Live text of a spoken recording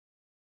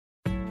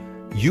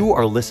You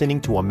are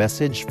listening to a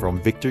message from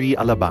Victory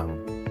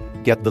Alabang.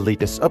 Get the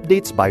latest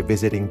updates by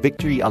visiting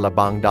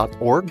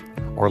victoryalabang.org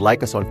or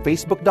like us on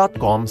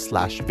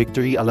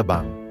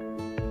facebook.com/victoryalabang.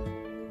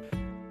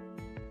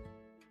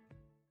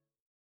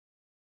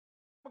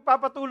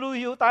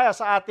 Magpapatuloy tayo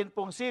sa atin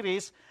pong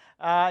series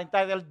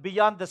entitled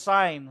Beyond the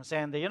Signs.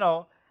 And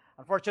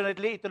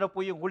unfortunately, ito na po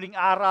yung huling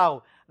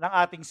araw ng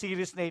ating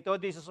series na ito.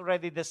 This is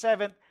already the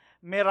 7th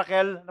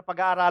miracle na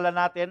pag-aaralan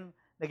natin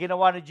na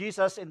ginawa ni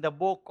Jesus in the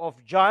book of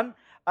John.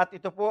 At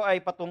ito po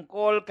ay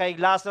patungkol kay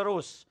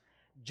Lazarus.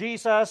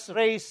 Jesus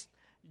raised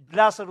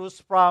Lazarus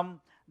from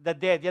the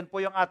dead. Yan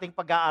po yung ating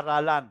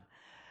pag-aaralan.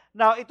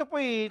 Now, ito po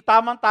ay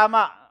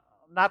tamang-tama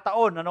na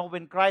taon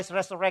when Christ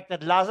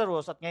resurrected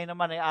Lazarus at ngayon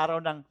naman ay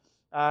araw ng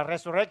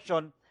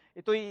resurrection.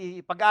 Ito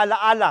ay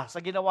pag-aalaala sa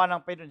ginawa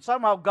ng Panginoon.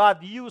 Somehow, God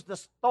used the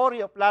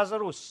story of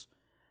Lazarus,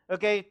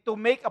 to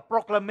make a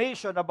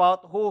proclamation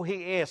about who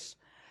He is.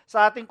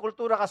 Sa ating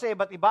kultura kasi,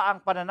 iba't iba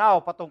ang pananaw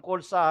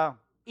patungkol sa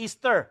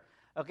Easter.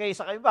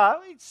 Sa iba,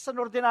 it's an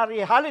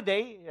ordinary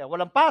holiday,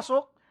 walang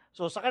pasok.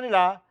 So sa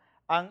kanila,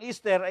 ang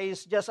Easter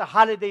is just a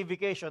holiday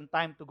vacation,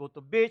 time to go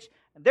to beach.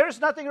 And there's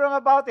nothing wrong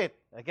about it.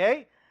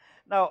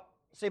 Now,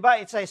 sa iba,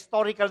 it's a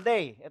historical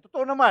day.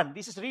 Totoo naman,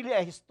 this is really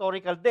a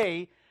historical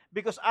day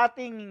because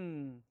ating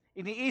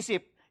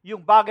iniisip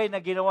yung bagay na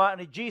ginawa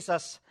ni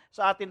Jesus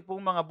sa atin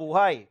pong mga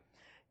buhay.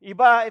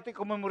 Iba, ito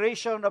yung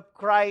commemoration of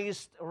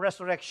Christ's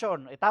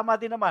resurrection. Tama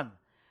din naman.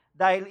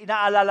 Dahil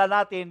inaalala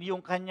natin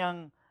yung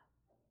kanyang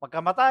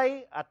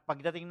pagkamatay at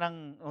pagdating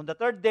on the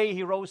third day,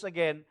 He rose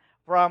again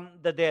from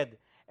the dead.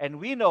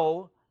 And we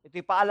know, ito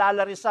yung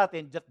paalala rin sa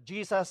atin that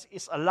Jesus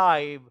is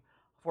alive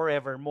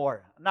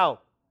forevermore.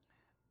 Now,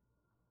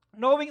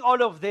 knowing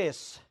all of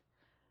this,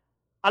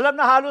 alam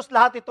na halos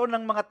lahat ito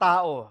ng mga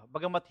tao,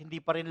 bagamat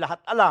hindi pa rin lahat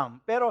alam.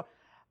 Pero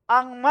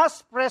ang mas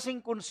pressing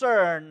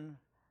concern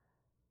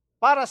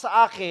para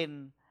sa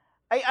akin,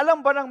 ay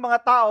alam ba ng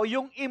mga tao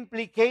yung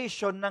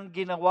implication ng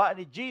ginawa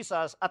ni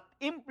Jesus at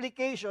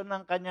implication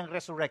ng kanyang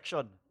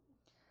resurrection?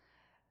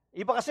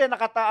 Iba kasi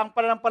ang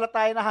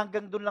pananampalataya na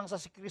hanggang doon lang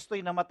sa si Kristo'y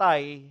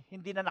namatay,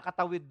 hindi na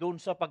nakatawid doon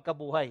sa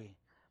pagkabuhay.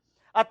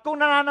 At kung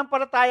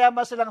nananampalataya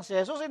ba silang si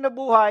Jesus ay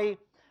nabuhay,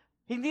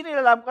 hindi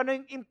nila alam kung ano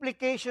yung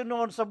implication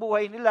noon sa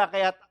buhay nila.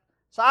 Kaya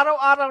sa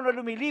araw-araw na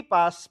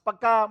lumilipas,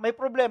 pagka may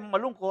problema,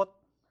 malungkot,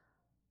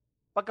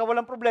 pagka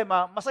walang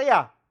problema,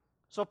 masaya.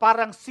 So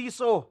parang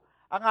siso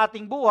ang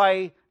ating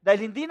buhay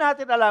dahil hindi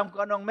natin alam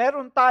kung anong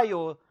meron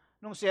tayo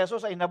nung si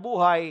Jesus ay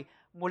nabuhay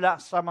mula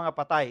sa mga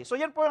patay. So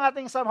yan po ang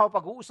ating somehow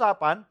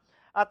pag-uusapan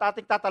at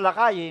ating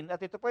tatalakayin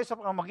at ito po ay sa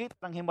pamamagitan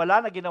ng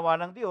himala na ginawa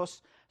ng Diyos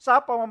sa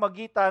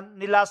pamamagitan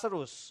ni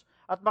Lazarus.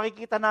 At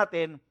makikita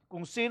natin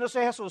kung sino si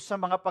Jesus sa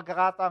mga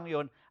pagkakataong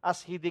yon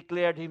as He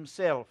declared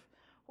Himself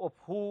of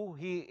who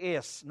He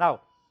is. Now,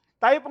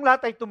 tayo pong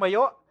lahat ay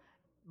tumayo.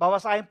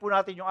 Bawasahin po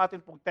natin yung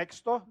ating pong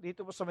teksto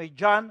dito po sa may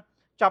John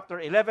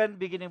chapter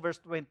 11, beginning verse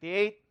 28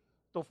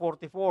 to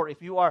 44. If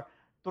you are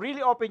to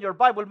really open your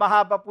Bible,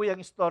 mahaba po yung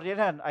istorya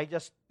nan. I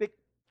just picked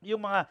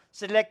yung mga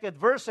selected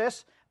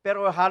verses,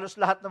 pero halos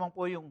lahat naman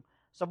po yung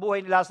sa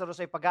buhay ni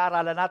Lazarus ay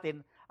pag-aaralan natin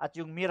at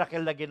yung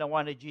miracle na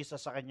ginawa ni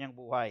Jesus sa kanyang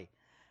buhay.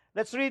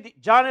 Let's read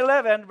John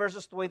 11,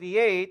 verses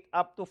 28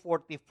 up to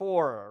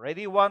 44.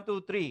 Ready? 1, 2,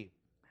 3.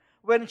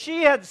 When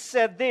she had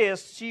said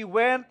this, she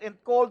went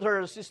and called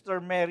her sister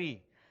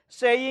Mary,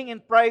 saying in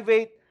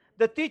private,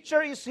 "The teacher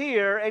is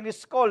here and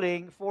is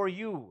calling for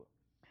you."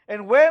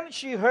 And when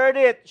she heard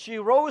it, she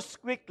rose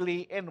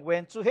quickly and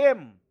went to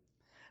him.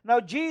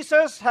 Now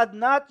Jesus had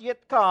not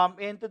yet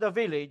come into the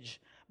village,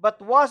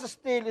 but was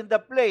still in the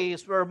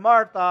place where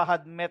Martha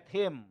had met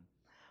him.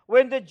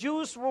 When the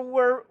Jews who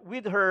were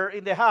with her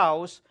in the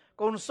house,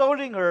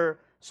 consoling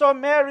her, saw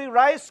Mary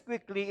rise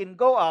quickly and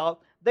go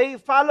out, they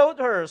followed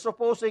her,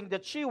 supposing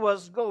that she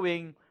was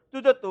going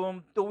to the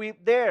tomb to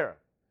weep there.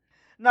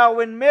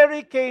 Now, when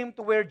Mary came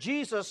to where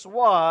Jesus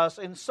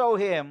was and saw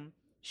him,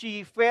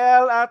 she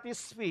fell at his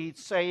feet,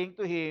 saying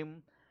to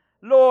him,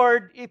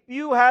 "Lord, if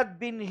you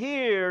had been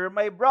here,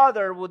 my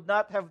brother would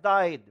not have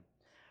died."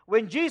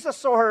 When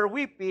Jesus saw her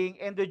weeping,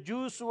 and the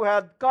Jews who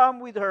had come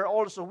with her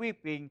also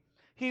weeping,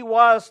 he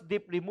was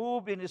deeply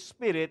moved in his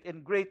spirit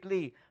and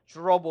greatly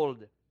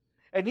troubled.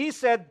 And he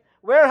said,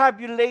 "Where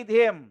have you laid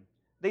him?"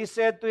 They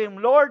said to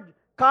him, "Lord,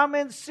 come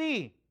and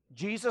see."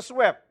 Jesus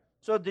wept.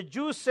 So the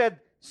Jews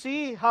said,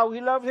 "See how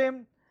he loved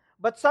him?"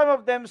 But some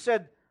of them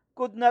said,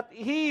 "Could not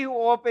he who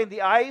opened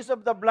the eyes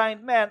of the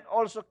blind man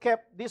also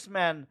kept this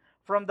man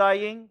from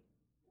dying?"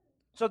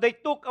 So they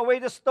took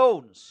away the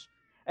stones.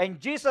 And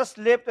Jesus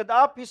lifted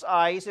up his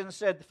eyes and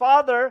said,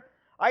 "Father,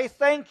 I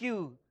thank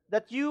you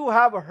that you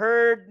have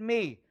heard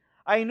me.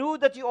 I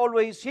knew that you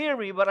always hear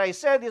me, but I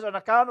said this on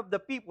account of the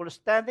people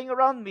standing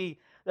around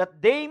me, that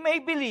they may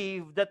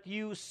believe that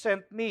you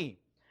sent me."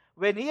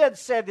 When he had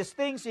said these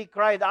things, he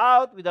cried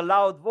out with a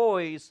loud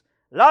voice,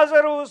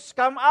 "Lazarus,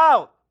 come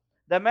out!"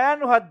 The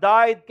man who had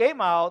died came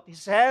out,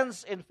 his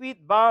hands and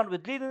feet bound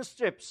with linen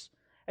strips,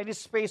 and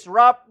his face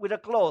wrapped with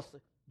a cloth.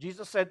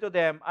 Jesus said to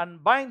them,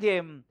 "Unbind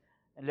him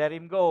and let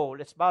him go."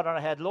 Let's bow down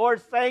our head. Lord,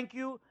 thank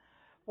you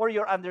for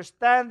your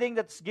understanding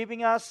that's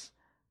giving us.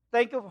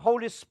 Thank you,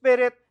 Holy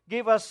Spirit.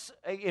 Give us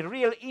a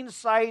real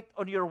insight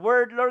on your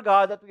word, Lord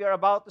God, that we are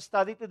about to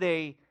study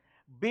today.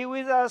 Be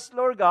with us,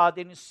 Lord God,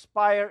 and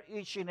inspire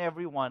each and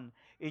every one.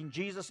 In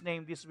Jesus'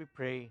 name, this we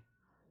pray.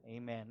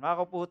 Amen.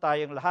 Makaupo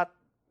tayong lahat.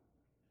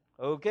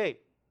 Okay.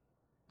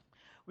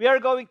 We are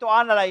going to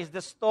analyze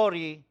the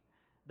story,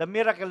 the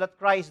miracle that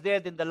Christ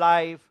did in the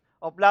life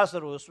of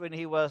Lazarus when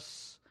he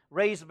was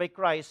raised by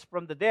Christ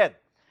from the dead.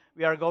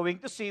 We are going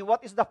to see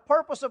what is the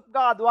purpose of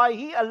God, why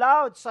He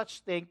allowed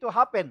such thing to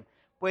happen.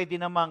 Pwede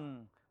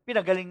namang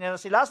pinagaling nila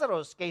si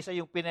Lazarus kaysa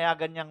yung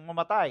pinayagan niyang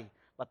mamatay.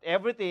 But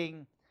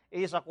everything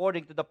is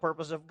according to the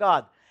purpose of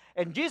God.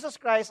 And Jesus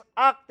Christ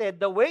acted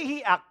the way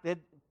He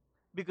acted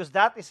because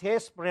that is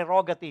His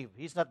prerogative.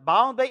 He's not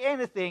bound by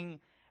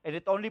anything, and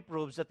it only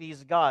proves that He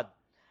is God.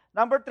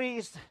 Number 3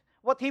 is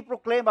what He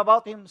proclaimed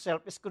about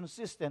Himself is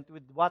consistent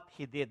with what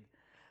He did.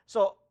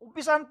 So,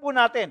 umpisan po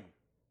natin.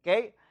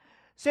 Okay?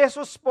 Si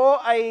Jesus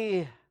po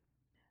ay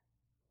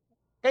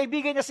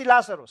kaibigan niya si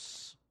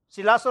Lazarus.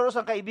 Si Lazarus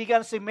ang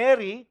kaibigan si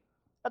Mary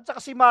at saka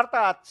si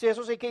Martha, at si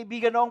Jesus ay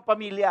kaibigan ng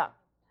pamilya.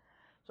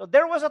 So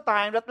there was a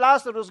time that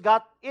Lazarus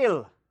got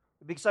ill.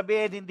 Ibig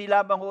sabihin, hindi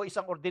lamang ho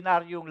isang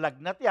ordinaryong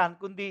lagnat yan,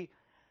 kundi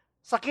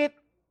sakit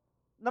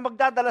na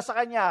magdadala sa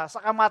kanya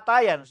sa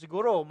kamatayan.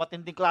 Siguro,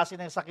 matinding klase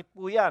ng sakit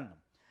po yan.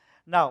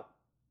 Now,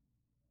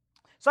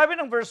 sabi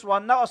ng verse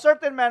 1, Now a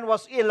certain man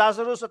was ill,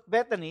 Lazarus at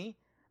Bethany,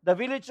 the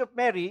village of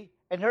Mary,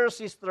 and her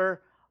sister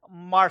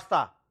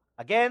Martha.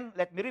 Again,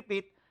 let me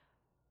repeat,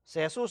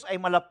 si Jesus ay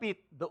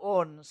malapit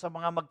doon sa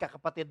mga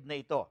magkakapatid na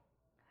ito.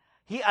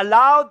 He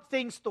allowed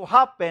things to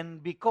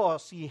happen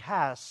because He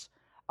has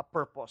a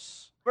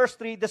purpose. Verse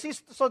 3,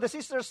 so the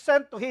sisters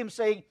sent to Him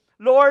saying,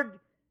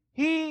 Lord,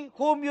 he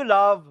whom you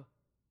love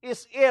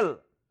is ill.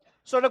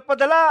 So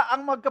nagpadala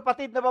ang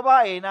magkapatid na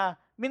babae na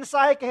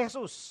mensahe kay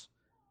Jesus.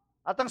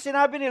 At ang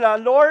sinabi nila,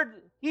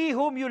 Lord, he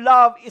whom you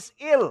love is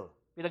ill.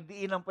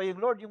 Pinagdiinan pa yung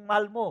Lord, yung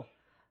mahal mo.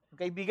 Yung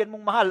kaibigan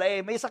mong mahal,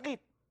 may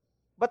sakit.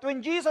 But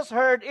when Jesus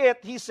heard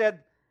it, He said,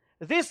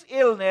 This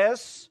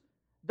illness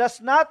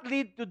does not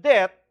lead to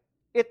death.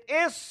 It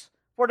is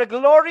for the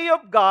glory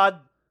of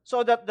God,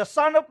 so that the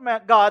Son of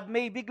God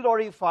may be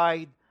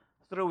glorified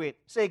through it.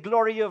 Say,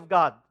 glory of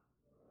God.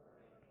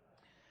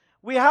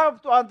 We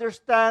have to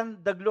understand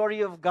the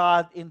glory of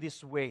God in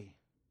this way.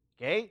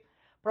 Okay?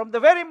 From the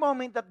very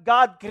moment that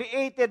God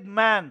created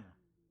man,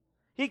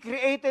 He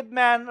created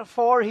man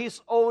for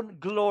His own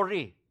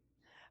glory.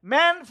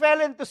 Man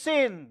fell into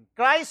sin.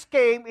 Christ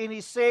came and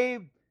He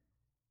saved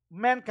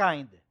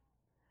mankind.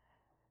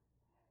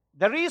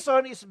 The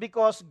reason is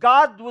because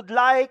God would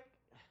like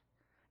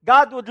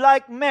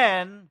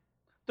man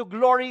to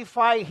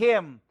glorify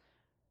Him,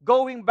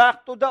 going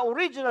back to the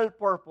original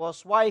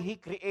purpose why He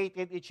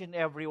created each and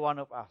every one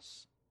of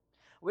us.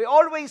 We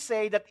always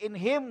say that in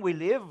Him we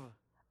live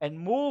and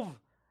move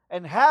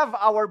and have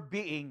our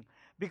being,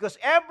 because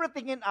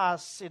everything in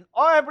us and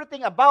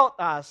everything about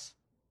us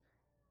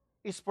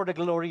is for the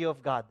glory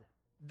of God.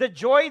 The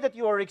joy that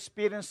you are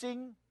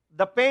experiencing,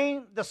 the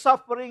pain, the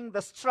suffering,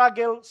 the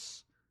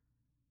struggles,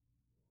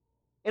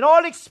 and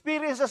all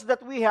experiences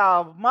that we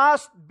have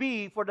must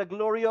be for the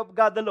glory of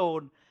God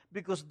alone,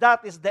 because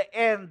that is the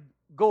end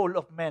goal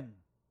of men.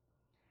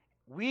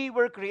 We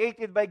were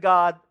created by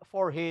God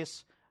for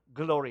His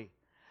glory.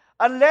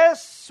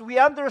 Unless we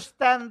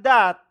understand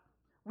that,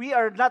 we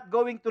are not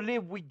going to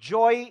live with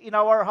joy in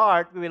our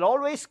heart. We will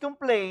always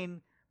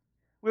complain.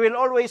 We will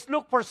always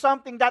look for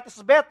something that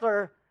is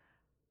better.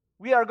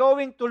 We are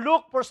going to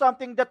look for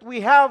something that we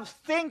have,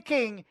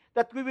 thinking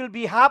that we will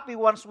be happy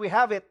once we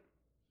have it.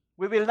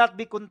 We will not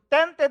be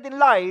contented in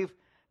life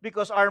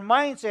because our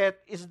mindset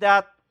is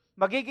that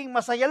magiging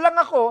masaya lang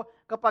ako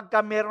kapag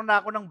meron na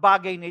ako ng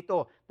bagay na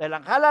ito. Dahil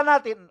ang kala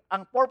natin,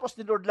 ang purpose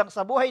ni Lord lang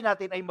sa buhay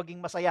natin ay maging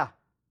masaya.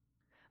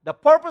 The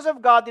purpose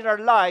of God in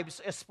our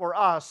lives is for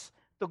us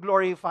to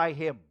glorify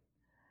Him.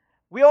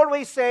 We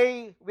always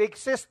say we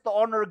exist to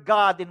honor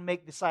God and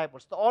make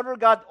disciples. To honor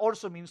God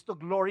also means to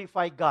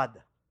glorify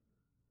God.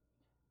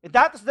 And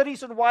that is the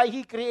reason why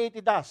He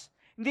created us.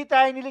 Hindi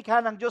tayo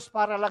nilikha ng Diyos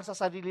para lang sa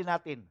sarili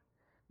natin.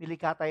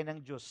 Nilikha tayo ng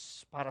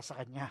Diyos para sa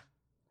Kanya.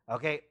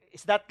 Okay,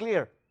 is that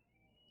clear?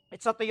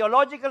 It's a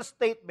theological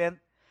statement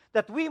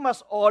that we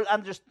must all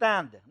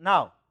understand.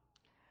 Now,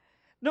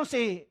 nung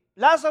si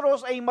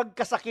Lazarus ay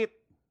magkasakit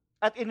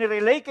at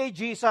inirelay kay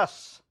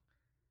Jesus,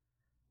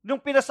 nung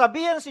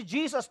pinasabihan si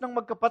Jesus ng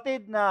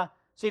magkapatid na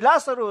si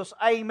Lazarus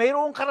ay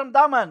mayroong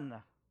karamdaman,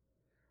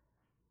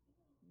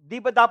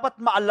 di ba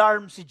dapat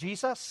ma-alarm si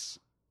Jesus?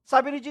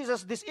 Sabi ni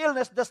Jesus, this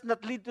illness does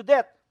not lead to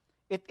death.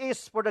 It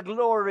is for the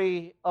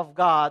glory of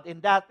God,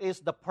 and that is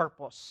the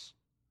purpose.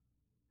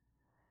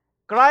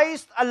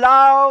 Christ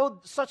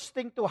allowed such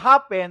thing to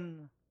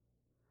happen.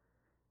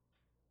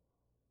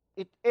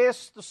 It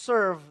is to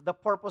serve the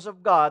purpose of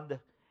God,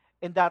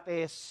 and that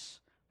is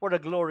for the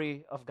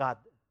glory of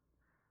God.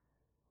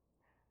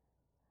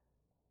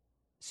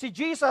 Si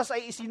Jesus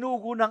ay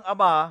isinugo ng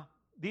Ama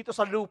dito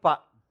sa lupa.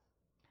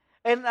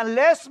 And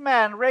unless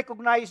man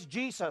recognize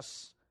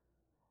Jesus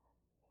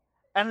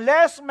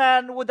unless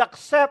man would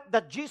accept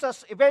that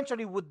Jesus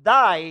eventually would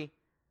die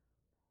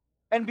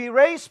and be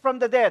raised from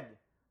the dead,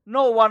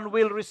 no one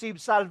will receive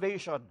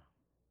salvation.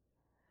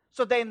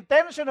 So the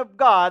intention of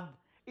God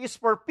is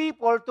for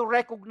people to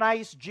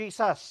recognize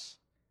Jesus.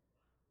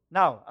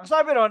 Now, ang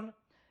sabi ron,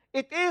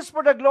 it is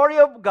for the glory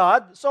of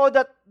God so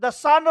that the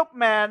Son of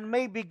Man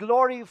may be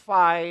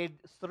glorified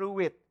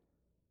through it.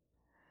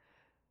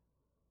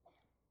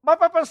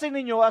 Mapapansin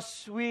ninyo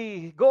as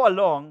we go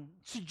along,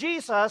 si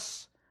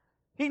Jesus,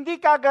 hindi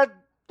kagad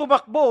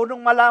tumakbo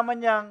nung malaman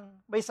niyang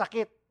may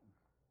sakit.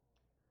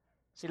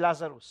 Si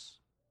Lazarus.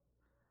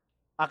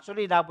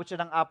 Actually, nabot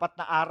siya ng 4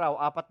 na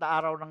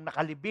araw nang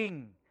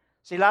nakalibing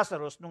si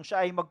Lazarus nung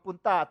siya ay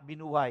magpunta at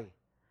binuhay.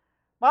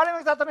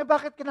 Maraming magtatanong,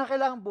 bakit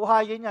kinakailangan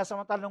buhayin niya?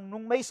 Samantalang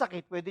nung may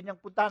sakit, pwede niyang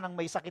punta ng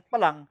may sakit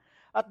pa lang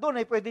at doon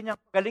ay pwede niyang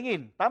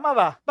pagalingin. Tama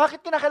ba?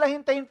 Bakit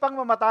kinakailangan hintayin pang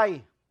mamatay?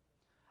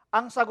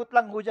 Ang sagot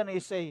lang ho dyan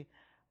ay say,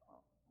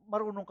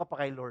 marunong ka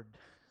pa kay Lord.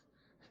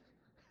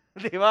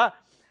 Di ba?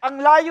 Ang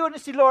layunin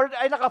si Lord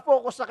ay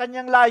nakafocus sa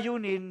kanyang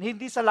layunin,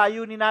 hindi sa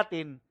layunin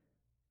natin.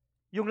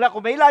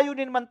 Kung may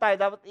layunin man tayo,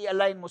 dapat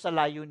i-align mo sa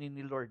layunin ni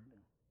Lord.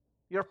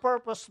 Your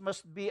purpose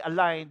must be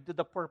aligned to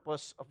the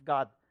purpose of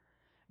God.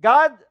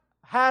 God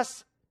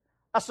has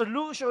a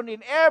solution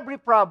in every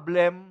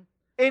problem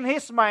in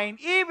His mind,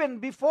 even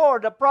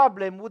before the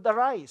problem would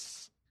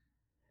arise.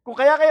 Kung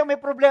kaya may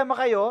problema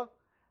kayo,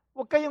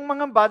 huwag kayong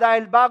mangamba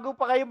dahil bago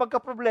pa kayo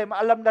magka-problema,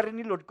 alam na rin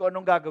ni Lord kung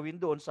anong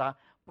gagawin doon sa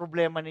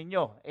problema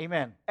ninyo.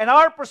 Amen. And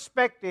our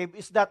perspective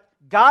is that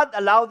God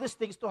allowed these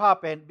things to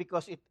happen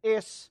because it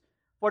is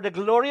for the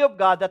glory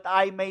of God that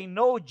I may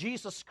know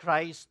Jesus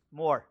Christ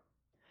more.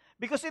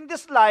 Because in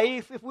this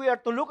life, if we are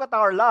to look at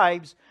our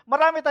lives,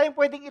 marami tayong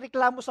pwedeng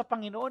ireklamo sa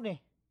Panginoon eh.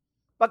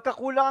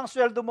 Pagkakulang ang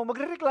sweldo mo,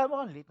 magrereklamo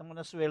ka, liit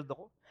naman ang sweldo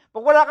ko.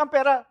 Pag wala kang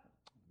pera,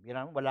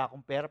 wala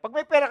akong pera. Pag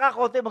may pera ka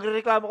konti,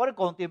 magrereklamo ko rin,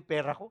 konti yung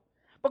pera ko.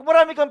 Pag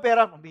marami kang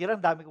pera,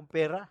 dami kong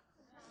pera.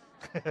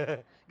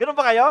 Ganun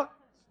ba kayo?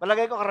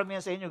 Palagay ko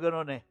karamihan sa inyo,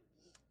 ganun eh.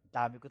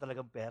 Dami ko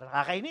talagang pera.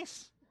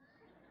 Kakainis.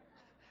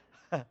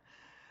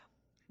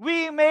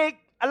 We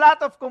make a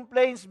lot of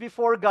complaints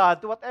before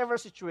God to whatever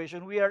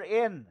situation we are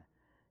in.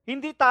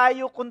 Hindi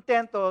tayo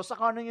kontento sa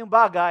kung anong yung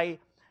bagay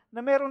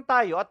na meron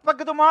tayo. At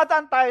pag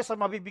dumadaan tayo sa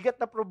mabibigat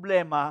na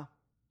problema,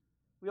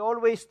 we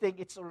always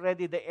think it's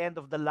already the end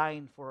of the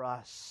line for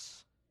us.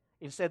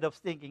 Instead of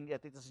thinking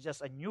that it is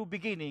just a new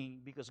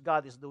beginning because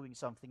God is doing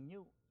something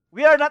new.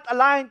 We are not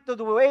aligned to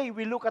the way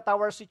we look at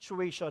our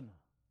situation.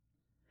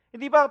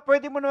 Hindi ba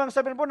pwede mo namang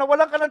sabihin mo,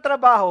 nawalan ka ng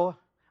trabaho,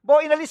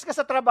 inalis ka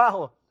sa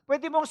trabaho.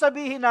 Pwede mong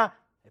sabihin na,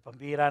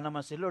 pambira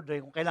naman si Lord.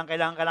 Kung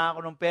kailangan ako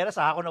ng pera,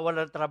 saka ako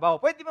nawala ng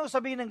trabaho. Pwede mong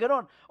sabihin ng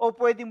gano'n. O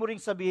pwede mo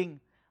ring sabihin,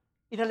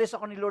 inalis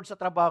ako ni Lord sa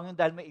trabaho yun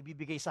dahil may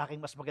ibibigay sa akin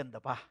mas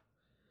maganda pa.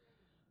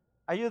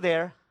 Are you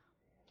there?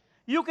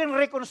 You can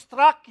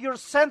reconstruct your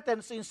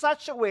sentence in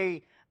such a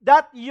way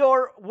that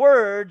your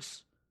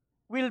words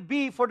will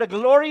be for the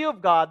glory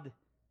of God,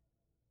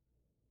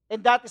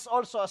 and that is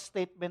also a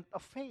statement of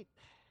faith.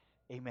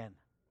 Amen.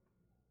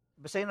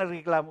 Basta yung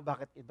nagreklamo,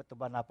 bakit iba ito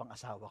ba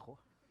napang-asawa ko?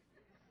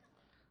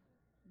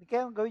 Hindi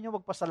kaya gawin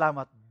nyo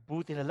magpasalamat,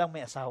 buti na lang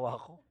may asawa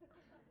ako.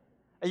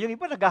 Ay, yung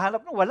iba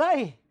naghahanap ng wala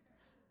eh.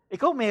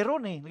 Ikaw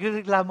meron eh,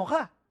 nagreklamo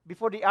ka.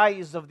 Before the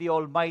eyes of the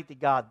Almighty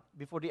God,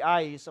 before the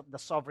eyes of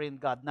the Sovereign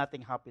God,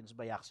 nothing happens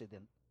by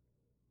accident.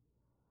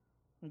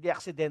 Hindi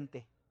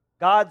aksidente.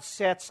 God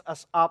sets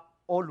us up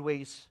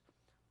always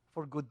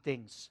for good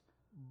things.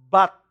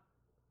 But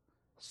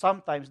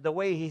sometimes the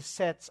way He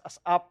sets us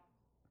up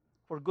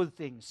for good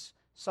things,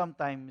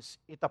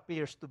 sometimes it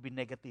appears to be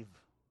negative.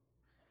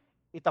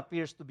 It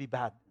appears to be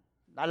bad.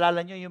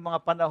 Naalala nyo yung mga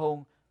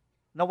panahong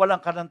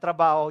nawalan ka ng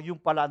trabaho, yung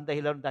pala ang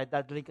dahilan dahil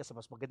dadaling ka sa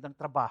mas magandang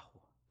trabaho.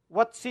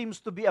 What seems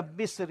to be a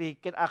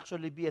misery can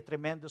actually be a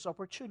tremendous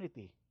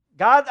opportunity.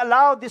 God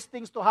allowed these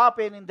things to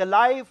happen in the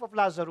life of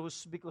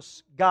Lazarus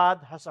because God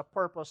has a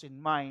purpose in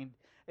mind,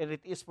 and it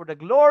is for the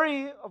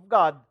glory of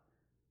God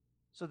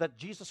so that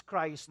Jesus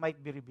Christ might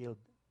be revealed.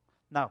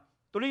 Now,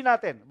 tuloy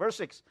natin, verse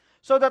 6.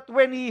 So that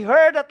when He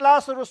heard that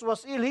Lazarus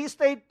was ill, He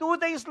stayed 2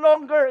 days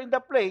longer in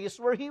the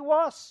place where he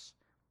was.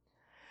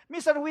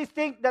 Minsan we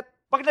think that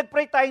pag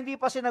nag-pray tayo,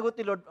 hindi pa sinagot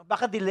ni Lord,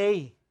 baka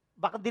delay.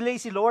 Baka delay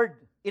si Lord.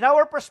 In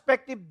our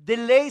perspective,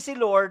 delay si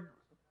Lord,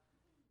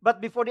 but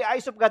before the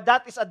eyes of God,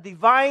 that is a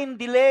divine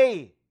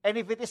delay. And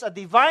if it is a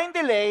divine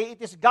delay,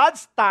 it is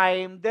God's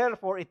time,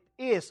 therefore it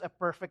is a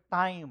perfect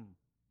time.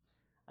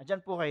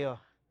 Andyan po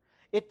kayo.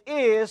 It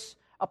is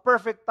a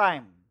perfect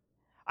time.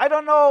 I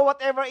don't know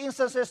whatever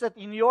instances that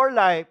in your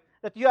life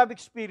that you have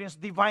experienced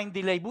divine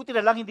delay. Buti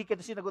na lang hindi ka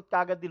sinagot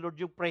kagad ni Lord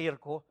yung prayer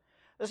ko.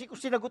 Kasi kung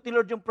sinagot ni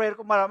Lord yung prayer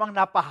ko, maramang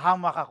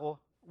napahamak ako.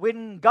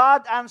 When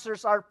God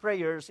answers our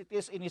prayers, it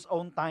is in His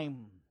own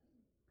time.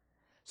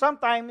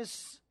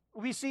 Sometimes,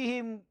 we see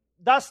Him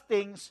does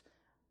things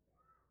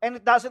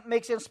and it doesn't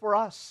make sense for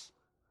us.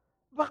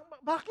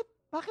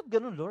 Bakit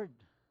ganun, Lord?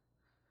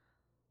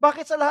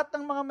 Bakit sa lahat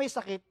ng mga may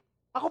sakit,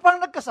 ako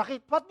pang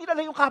nagkasakit, ba't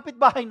nilala yung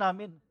kapitbahay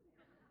namin?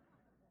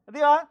 Di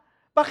ba?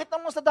 Bakit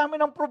naman sa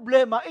dami ng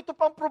problema, ito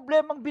pang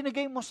problemang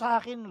binigay mo sa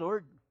akin,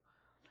 Lord?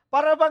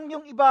 Para bang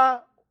yung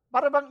iba,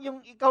 para bang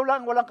yung ikaw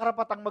lang walang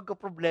karapatang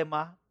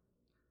magka-problema?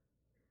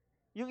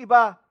 Yung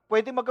iba,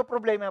 pwede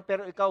magka-problema,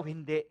 pero ikaw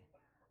hindi.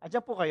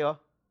 Andiyan po kayo?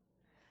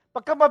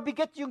 Pagka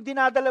mabigat yung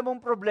dinadala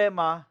mong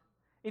problema,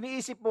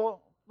 iniisip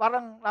mo,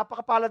 parang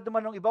napakapalad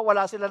naman ng iba,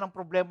 wala sila ng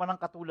problema ng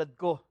katulad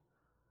ko.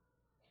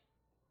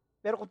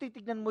 Pero kung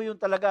titignan mo yun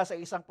talaga sa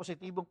isang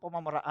positibong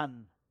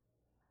pamamaraan,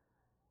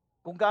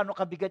 kung gaano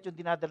kabigat yung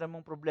dinadala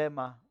mong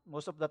problema,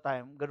 most of the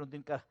time, ganun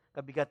din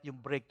kabigat yung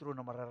breakthrough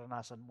na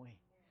mararanasan mo eh.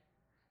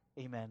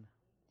 Amen.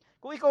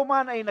 Kung ikaw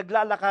man ay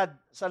naglalakad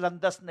sa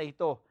landas na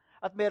ito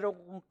at meron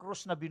kong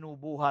krus na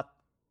binubuhat,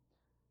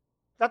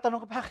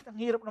 tatanong ka, bakit ang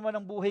hirap naman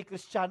ng buhay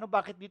Kristiyano?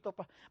 Bakit dito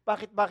pa?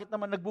 Bakit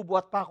naman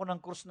nagbubuhat pa ako ng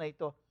krus na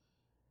ito?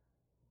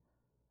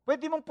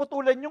 Pwede mong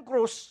putulan yung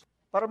krus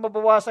para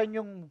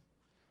mabawasan yung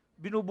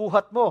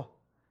binubuhat mo.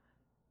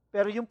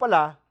 Pero yung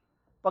pala,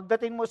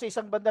 pagdating mo sa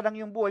isang banda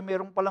ng yung buhay,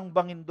 mayroong palang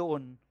bangin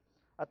doon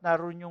at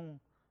naroon yung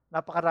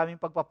napakaraming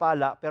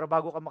pagpapala, pero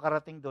bago ka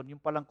makarating doon, yung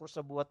palang krus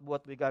sa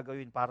buhat-buhat may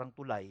gagawin, parang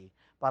tulay,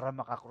 para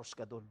makakrus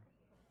ka doon.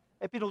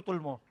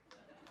 Pinutol mo.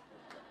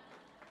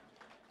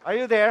 Are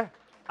you there?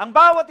 Ang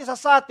bawat isa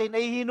sa atin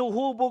ay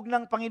hinuhubog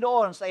ng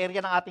Panginoon sa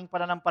area ng ating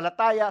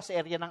pananampalataya, sa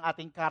area ng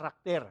ating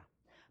karakter.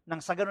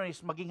 Nang sa ganun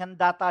is maging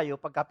handa tayo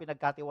pagka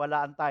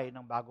pinagkatiwalaan tayo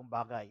ng bagong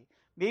bagay.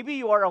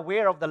 Maybe you are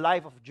aware of the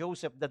life of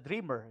Joseph the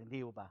dreamer, hindi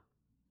ba?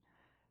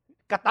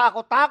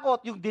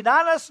 Katakot-takot yung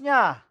dinanas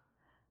niya,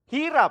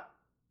 hirap.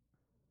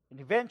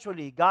 And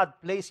eventually, God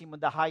placed him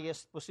in the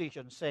highest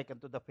position, second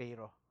to the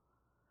Pharaoh.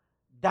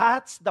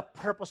 That's the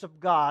purpose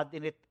of God,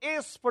 and it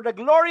is for the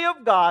glory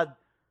of God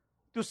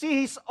to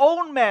see His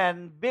own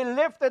men be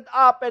lifted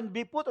up and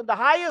be put in the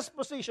highest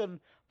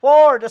position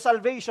for the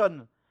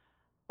salvation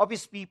of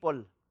His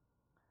people.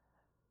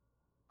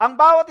 Ang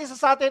bawat isa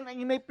sa atin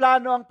ay may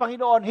plano ang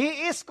Panginoon.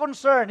 He is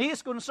concerned. He is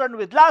concerned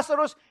with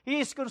Lazarus.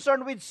 He is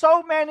concerned with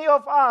so many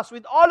of us,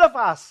 with all of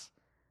us.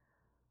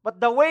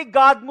 But the way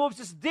God moves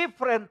is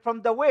different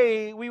from the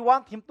way we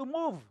want Him to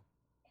move.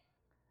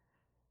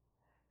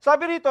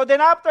 Sabi rito, then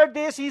after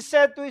this, He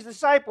said to His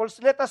disciples,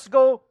 let us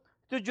go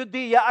to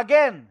Judea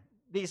again.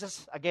 This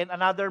is, again,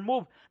 another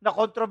move na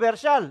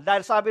controversial.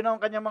 Dahil sabi ng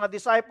kanyang mga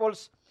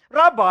disciples,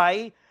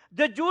 Rabbi,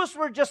 the Jews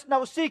were just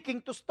now seeking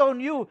to stone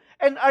you,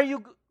 and are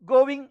you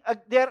going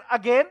there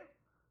again?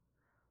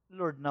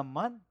 Lord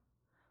naman.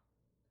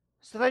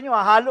 Sa nyo,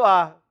 halo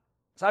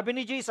Sabi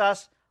ni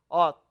Jesus,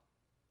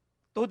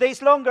 2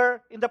 days longer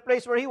in the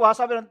place where He was,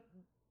 sabi ng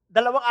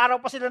 2 araw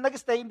pa sila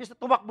nag-stay, imbis na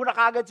tumakbo na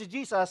kaagad si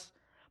Jesus,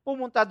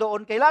 pumunta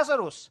doon kay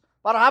Lazarus.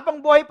 Para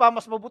habang buhay pa,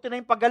 mas mabuti na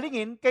yung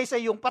pagalingin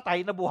kaysa yung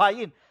patay na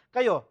buhayin.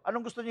 Kayo,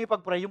 anong gusto niyo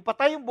ipag-pray? Yung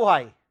patay, yung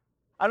buhay?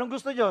 Anong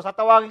gusto niyo?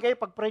 Tatawagin kayo,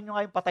 pag-pray niyo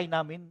nga yung patay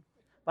namin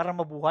para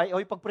mabuhay?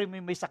 O ipag-pray mo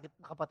yung may sakit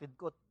na kapatid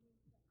ko?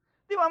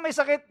 Di ba may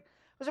sakit?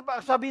 Kasi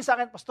sabihin sa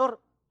akin,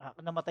 Pastor,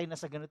 namatay na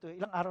sa ganito.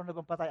 Ilang araw na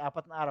bang patay?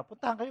 4 na araw.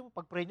 Puntahan kayo,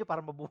 pag-pray niyo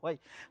para mabuhay.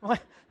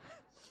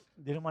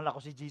 Hindi naman ako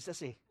si Jesus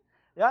eh.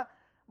 Yeah?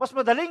 Mas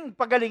madaling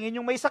pagalingin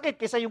yung may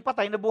sakit kaysa yung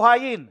patay na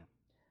buhayin.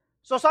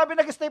 So sabi,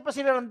 nag-stay pa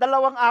sila ng 2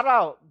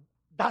 araw.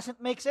 Doesn't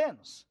make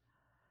sense.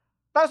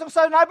 Tapos ang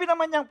sinabi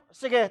naman niya,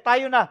 sige,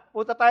 tayo na,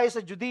 punta tayo sa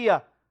Judea.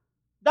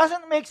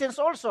 Doesn't make sense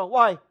also.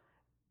 Why?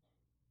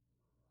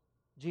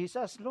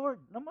 Jesus,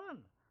 Lord, naman.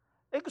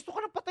 Gusto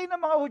ko na patay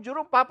ng mga Hudyo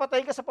ron,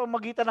 papatay ka sa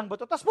pamagitan ng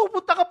bato, tapos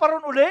pupunta ka pa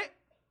ron uli.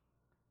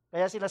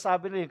 Kaya sila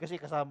sabi nila kasi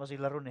kasama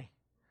sila ron eh.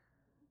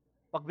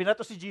 Pag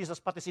binato si Jesus,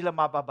 pati sila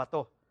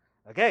mababato.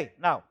 Okay,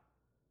 now,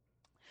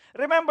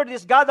 remember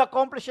this, God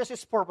accomplishes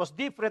His purpose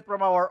different from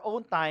our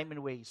own time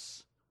and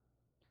ways.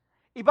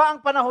 Iba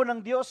ang panahon ng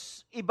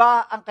Diyos,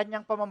 iba ang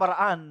kanyang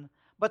pamamaraan,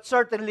 but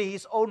certainly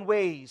His own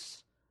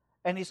ways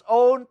and His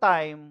own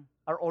time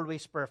are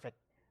always perfect.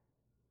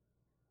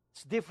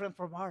 It's different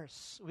from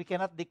ours. We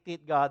cannot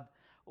dictate God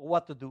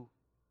what to do.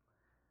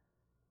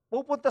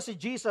 Pupunta si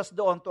Jesus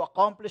doon to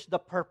accomplish the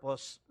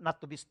purpose, not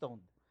to be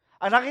stoned.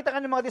 Ang nakita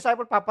ka ng mga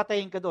disciple,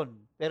 papatayin ka doon.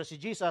 Pero si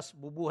Jesus,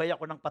 bubuhay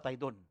ako ng patay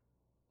doon.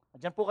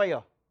 Andiyan po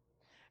kayo.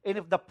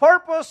 And if the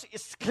purpose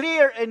is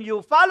clear and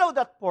you follow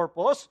that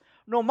purpose,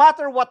 no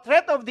matter what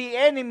threat of the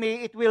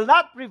enemy, it will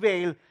not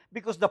prevail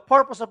because the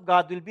purpose of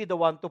God will be the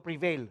one to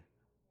prevail.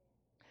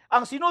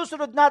 Ang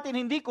sinusunod natin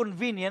hindi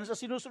convenience, ang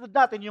sinusunod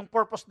natin yung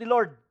purpose ni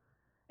Lord.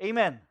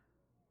 Amen.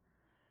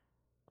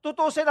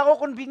 Tutusin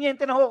ako,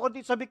 conveniente na ako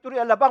dito sa Victory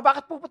Alabang.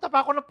 Bakit pupunta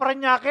pa ako ng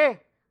Parañaque?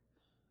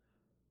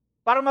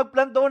 Para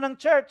mag-plant doon ng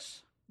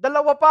church. 2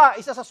 pa,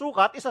 isa sa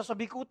Sukat, isa sa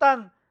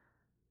Bikutan.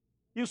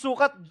 Yung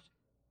Sukat,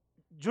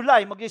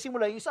 July,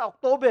 magsisimula. Yung isa,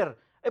 October.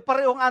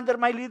 Parehong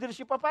under my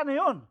leadership pa. Paano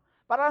yun?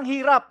 Parang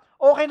hirap.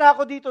 Okay na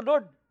ako dito,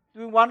 Lord.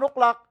 Tuwing 1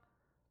 o'clock,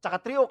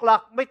 tsaka 3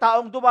 o'clock, may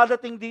taong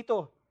dumadating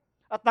dito.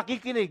 At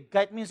nakikinig,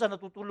 kahit minsan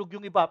natutulog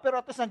yung iba. Pero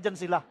at least nandyan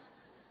sila.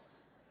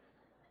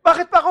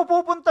 Bakit pa ako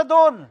pupunta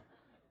doon?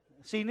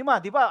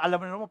 Cinema, di ba?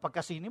 Alam mo naman,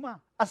 pagka-cinema,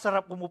 ang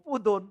sarap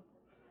umupo doon.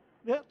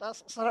 Yeah,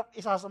 tapos sarap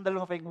isasandal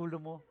mo pa yung ulo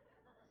mo.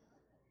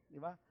 Di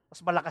ba? Mas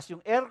malakas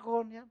yung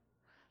aircon. Yan.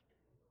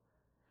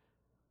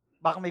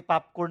 Baka may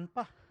popcorn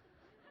pa.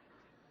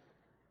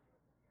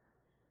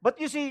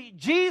 But you see,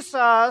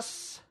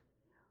 Jesus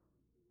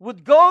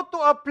would go to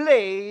a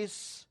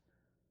place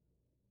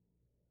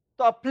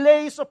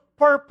of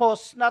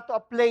purpose, not to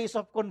a place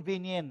of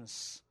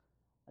convenience.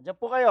 Andiyan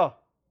po kayo.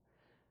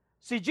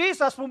 Si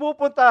Jesus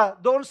pumupunta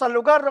doon sa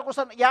lugar na kung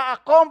saan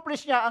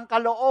i-accomplish niya ang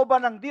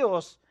kalooban ng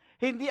Diyos,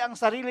 hindi ang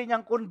sarili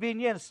niyang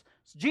convenience.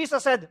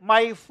 Jesus said,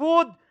 "My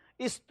food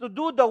is to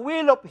do the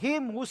will of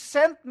Him who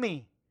sent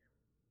me."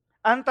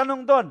 Ang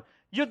tanong doon,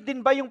 yun din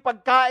ba yung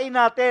pagkain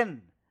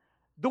natin?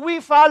 Do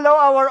we follow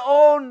our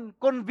own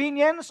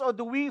convenience or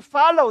do we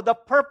follow the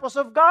purpose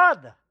of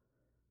God?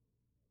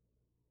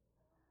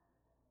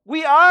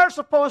 We are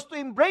supposed to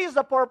embrace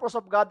the purpose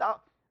of God,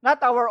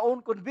 not our own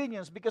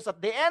convenience, because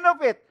at the end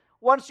of it,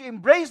 once you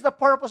embrace the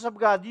purpose of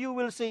God, you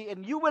will see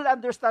and you will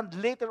understand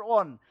later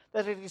on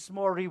that it is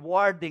more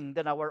rewarding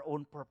than our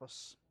own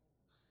purpose.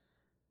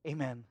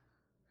 Amen.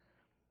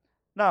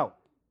 Now,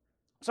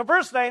 sa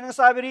verse 9, ang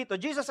sabi rito,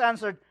 Jesus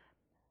answered,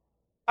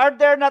 "Are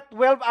there not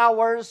 12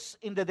 hours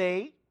in the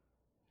day?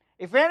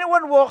 If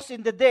anyone walks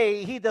in the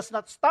day, he does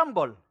not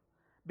stumble,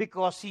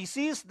 because he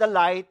sees the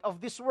light of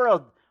this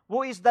world."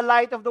 Who is the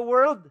light of the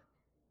world?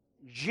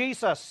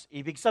 Jesus.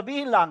 Ibig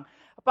sabihin lang,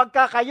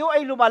 pagka kayo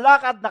ay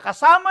lumalakad na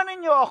kasama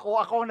ninyo ako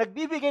ang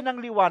nagbibigay ng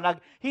liwanag,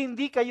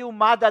 hindi kayo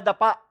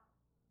madadapa.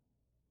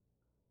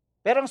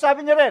 Pero ang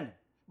sabi niya rin,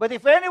 "But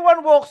if anyone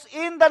walks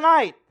in the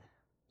night,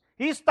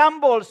 he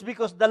stumbles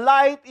because the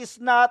light is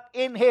not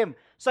in him."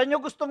 Saan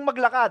nyo gustong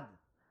maglakad?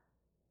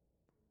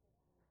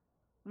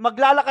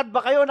 Maglalakad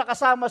ba kayo na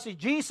kasama si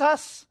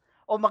Jesus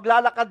o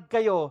maglalakad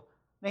kayo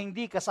na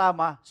hindi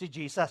kasama si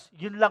Jesus?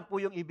 Yun lang po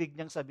yung ibig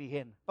niyang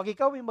sabihin. Pag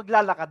ikaw ay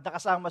maglalakad na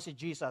kasama si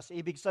Jesus,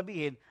 ibig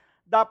sabihin,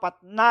 dapat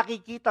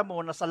nakikita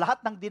mo na sa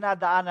lahat ng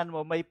dinadaanan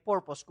mo, may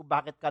purpose kung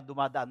bakit ka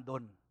dumadaan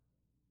doon.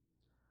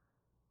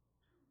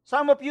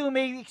 Some of you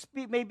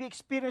may be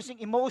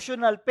experiencing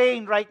emotional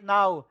pain right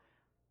now.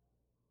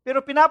 Pero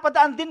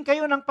pinapadaan din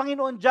kayo ng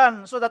Panginoon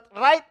dyan so that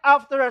right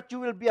after that, you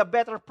will be a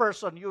better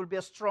person. You will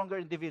be a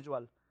stronger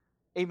individual.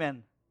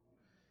 Amen.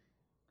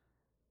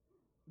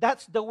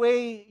 That's the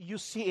way you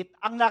see it.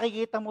 Ang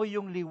nakikita mo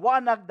yung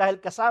liwanag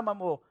dahil kasama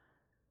mo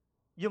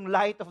yung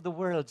light of the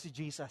world, si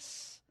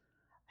Jesus.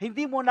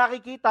 Hindi mo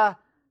nakikita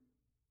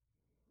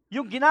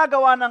yung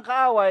ginagawa ng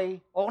kaaway,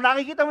 o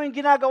nakikita mo yung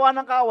ginagawa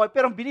ng kaaway,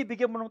 pero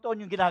binibigyan mo ng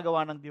taon yung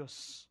ginagawa ng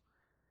Diyos.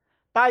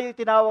 Tayo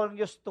tinawag ng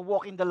Diyos to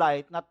walk in the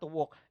light, not to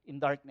walk in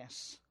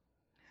darkness.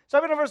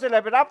 Sabi na verse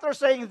 11, after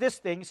saying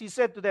these things, He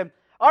said to them,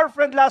 "Our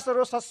friend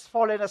Lazarus has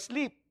fallen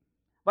asleep,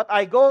 but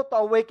I go to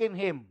awaken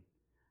him."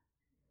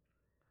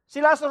 Si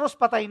Lazarus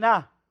patay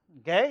na.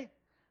 Okay?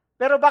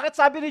 Pero bakit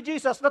sabi ni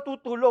Jesus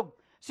natutulog?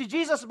 Si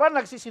Jesus ba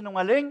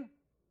nagsisinungaling?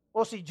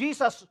 O si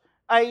Jesus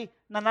ay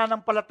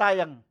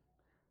nananampalatayang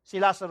si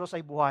Lazarus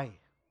ay buhay?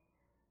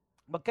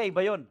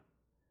 Magkaiba yun.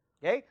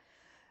 Okay?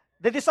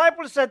 The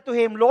disciples said to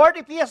Him, "Lord,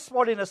 if he has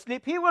fallen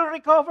asleep, he will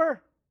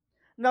recover."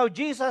 Now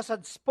Jesus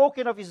had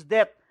spoken of his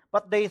death,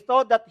 but they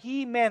thought that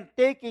He meant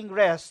taking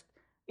rest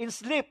in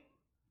sleep.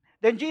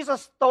 Then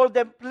Jesus told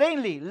them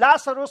plainly,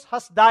 "Lazarus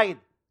has died."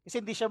 Kasi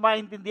hindi siya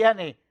maintindihan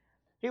eh.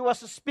 He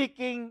was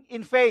speaking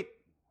in faith.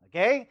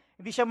 Okay?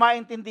 Hindi siya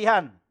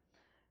maintindihan.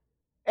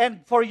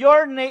 "And for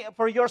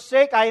your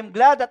sake, I am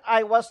glad that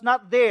I was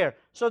not there,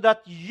 so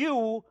that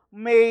you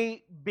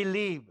may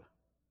believe."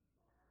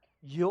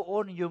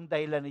 Yun yung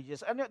dahilan ni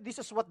Jesus. And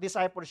this is what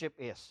discipleship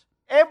is.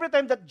 Every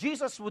time that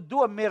Jesus would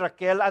do a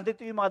miracle,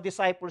 andito yung mga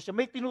disciples niya,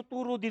 may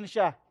tinuturo din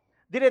siya.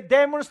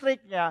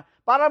 Dine-demonstrate niya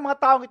para mga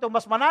taong ito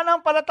mas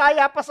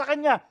mananampalataya pa sa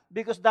Kanya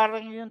because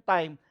darating yung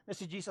time na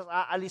si Jesus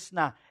aalis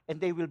na and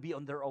they will be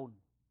on their own.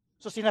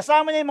 So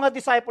sinasama niya yung mga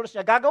disciples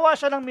niya, gagawa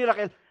siya ng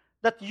miracle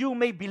that you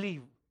may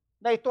believe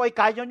na ito ay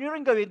kaya niyo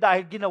rin gawin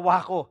dahil ginawa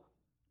ko.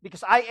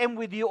 Because I am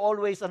with you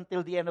always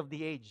until the end of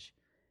the age.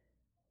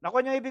 Nakuha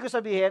niyo ibig ko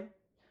sabihin?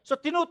 So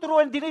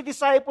tinuturuan din ni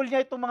disciple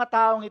niya itong mga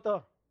taong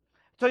ito.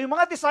 So yung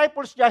mga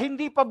disciples niya,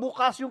 hindi pa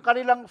bukas yung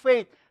kanilang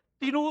faith.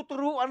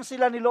 Tinuturuan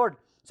sila ni Lord.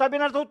 Sabi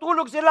na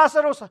natutulog si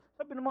Lazarus.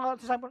 Sabi ng mga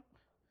disciples,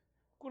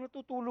 kung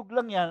natutulog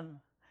lang yan,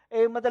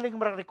 madaling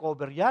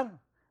ma-recover yan.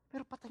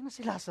 Pero patay na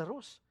si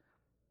Lazarus.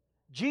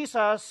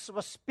 Jesus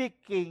was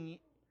speaking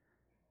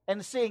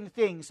and saying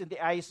things in the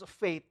eyes of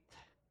faith.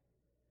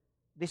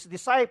 These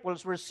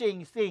disciples were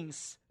saying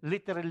things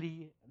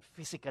literally and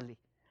physically.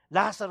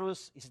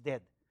 Lazarus is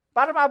dead.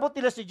 Para maabot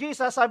nila si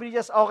Jesus, sabi ni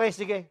Jesus, okay,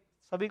 sige.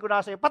 Sabi ko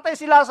na sa iyo, patay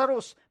si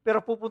Lazarus, pero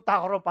pupunta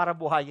ako ron para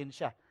buhayin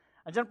siya.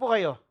 Andyan po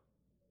kayo.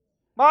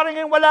 Maaaring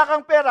ngayon wala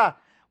kang pera.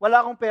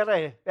 Wala akong pera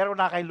eh. Pero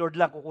na kay Lord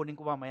lang, kukunin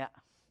ko mamaya.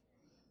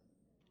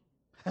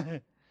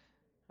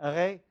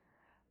 Okay?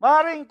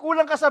 Maaaring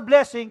kulang ka sa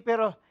blessing,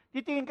 pero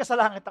titingin ka sa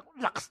langit,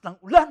 lakas ng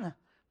ulan.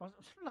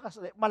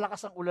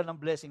 Malakas ang ulan ng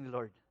blessing ni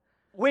Lord.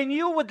 When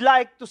you would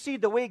like to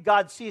see the way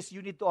God sees,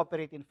 you need to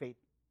operate in faith.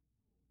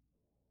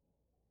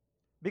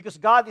 Because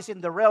God is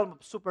in the realm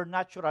of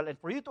supernatural, and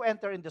for you to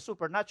enter in the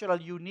supernatural,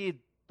 you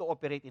need to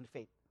operate in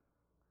faith.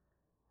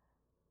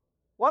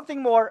 One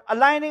thing more,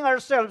 aligning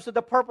ourselves to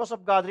the purpose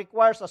of God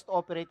requires us to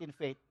operate in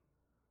faith.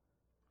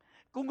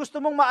 kung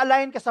gusto mong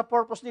ma-align ka sa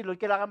purpose ni Lord,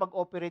 kailangan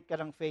mag-operate ka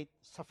ng faith,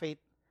 sa faith.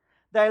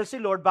 Dahil si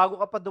Lord, bago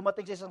ka pa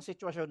dumating sa isang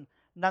sitwasyon,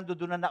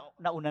 nandoon na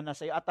nauna na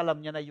sa'yo at alam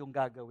niya na yung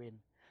gagawin.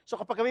 So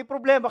kapag may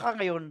problema ka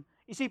ngayon,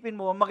 isipin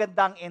mo,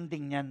 maganda ang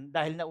ending niyan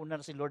dahil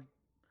nauna na si Lord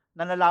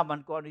na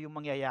nalaman ko ano yung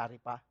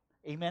mangyayari pa.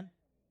 Amen?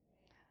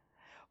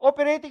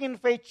 Operating in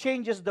faith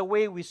changes the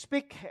way we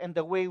speak and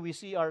the way we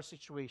see our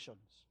situations.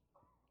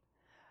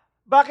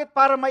 Bakit?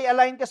 Para may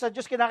align ka sa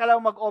Diyos,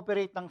 kinakailangan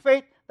mag-operate ng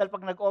faith. Dahil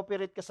pag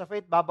nag-operate ka sa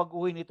faith,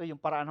 babaguhin ito yung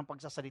paraan ng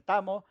pagsasalita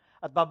mo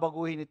at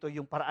babaguhin ito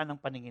yung paraan ng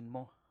paningin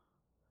mo.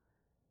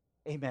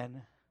 Amen?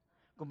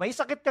 Kung may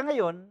sakit ka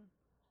ngayon,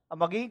 ang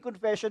magiging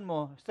confession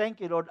mo, thank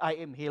you Lord, I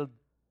am healed.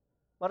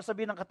 Para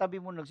sabihin ng katabi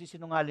mo,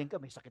 nagsisinungaling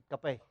ka, may sakit ka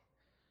pa eh.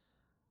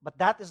 But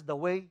that is the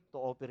way to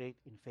operate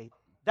in faith.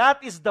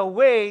 That is the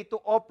way to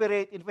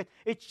operate in faith.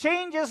 It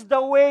changes the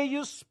way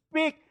you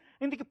speak.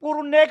 Hindi puro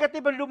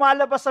negative ang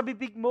lumalabas sa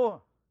bibig mo.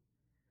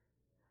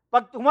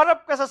 Pag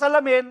tumarap ka sa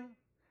salamin,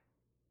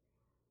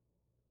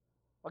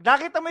 pag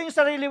nakita mo yung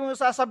sarili mo,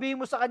 sasabihin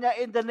mo sa Kanya,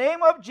 in the name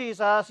of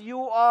Jesus,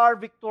 you are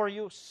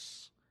victorious.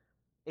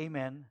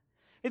 Amen.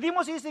 Hindi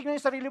mo sisignan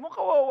yung sarili mo,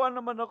 kawawa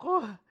naman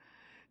ako.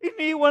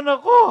 Iniwan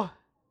ako.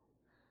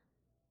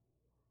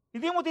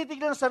 Hindi mo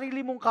titignan ang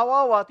sarili mong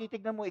kawawa,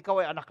 titignan mo ikaw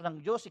ay anak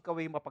ng Diyos, ikaw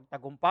ay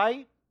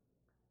mapagtagumpay.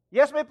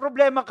 Yes, may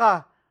problema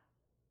ka.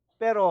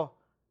 Pero,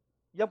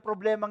 yung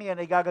problemang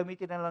yan ay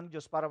gagamitin na lang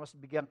Diyos para mas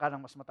bigyan ka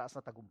ng mas mataas na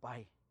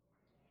tagumpay.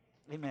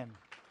 Amen.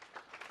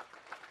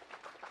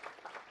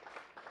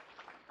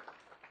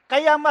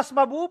 Kaya mas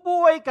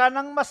mabubuhay ka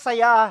ng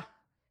masaya,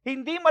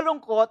 hindi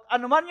malungkot,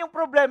 anuman yung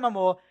problema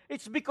mo,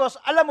 it's because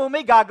alam mo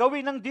may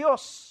gagawin ng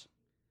Diyos.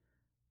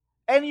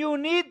 And you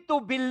need to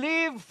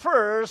believe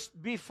first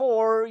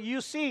before you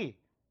see.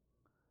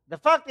 The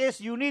fact is,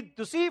 you need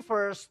to see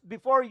first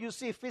before you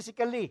see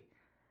physically.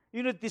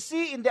 You need to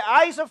see in the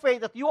eyes of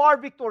faith that you are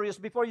victorious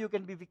before you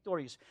can be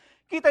victorious.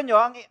 Kita nyo,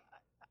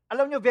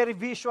 alam nyo, very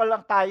visual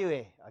lang tayo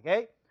eh.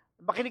 Okay?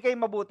 Makinig kayo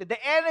mabuti. The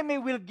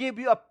enemy will give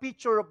you a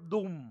picture of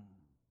doom.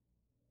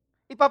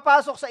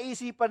 Ipapasok sa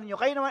isipan ninyo.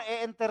 Kayo naman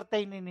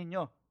e-entertain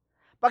ninyo.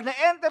 Pag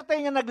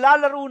na-entertain niya,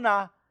 naglalaro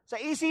na sa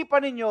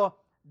isipan ninyo,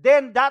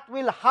 then that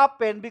will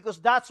happen because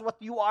that's what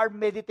you are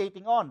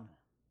meditating on.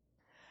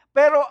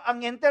 Pero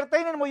ang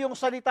entertainin mo yung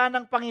salita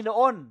ng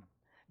Panginoon.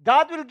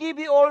 God will give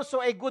you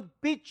also a good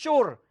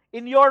picture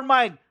in your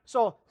mind.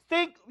 So,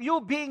 think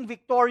you being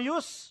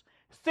victorious.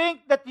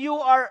 Think that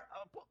you are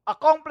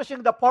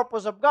accomplishing the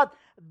purpose of God.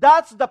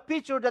 That's the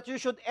picture that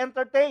you should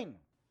entertain.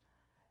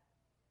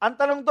 Ang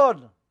tanong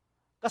doon,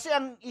 kasi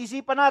ang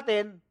isipan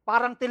natin,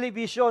 parang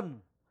television,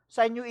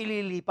 sa inyo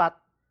ililipat.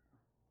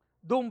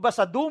 Doon ba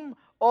sa doom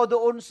o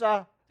doon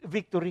sa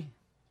victory?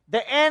 The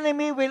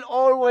enemy will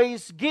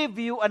always give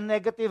you a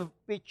negative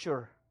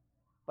picture.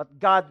 But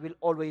God will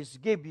always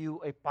give you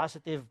a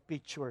positive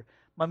picture.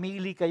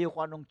 Mamili kayo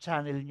kung anong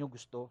channel nyo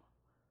gusto.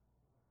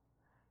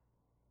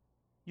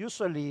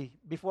 Usually,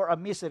 before a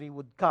misery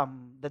would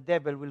come, the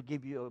devil will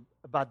give you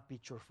a bad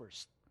picture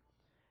first.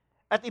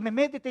 At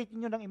imemeditate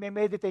nyo nang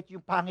imemeditate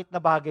yung pangit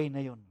na bagay na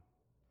yun.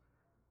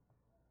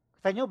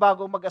 Kita nyo,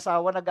 bago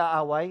mag-asawa,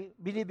 nag-aaway,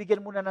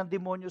 binibigyan mo na ng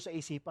demonyo sa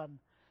isipan.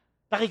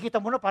 Nakikita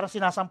mo na parang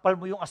sinasampal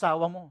mo yung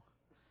asawa mo.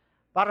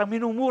 Parang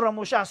minumura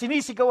mo siya,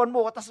 sinisigawan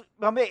mo, at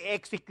mamaya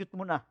i-execute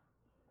mo na.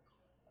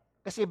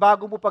 Kasi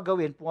bago mo pa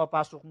gawin,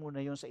 pumapasok muna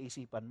yun sa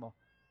isipan mo.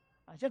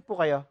 Andiyan po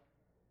kayo.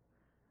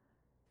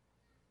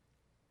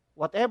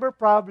 Whatever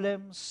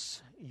problems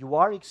you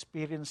are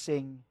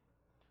experiencing,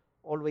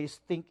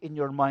 always think in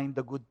your mind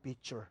the good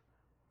picture.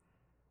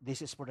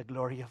 This is for the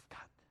glory of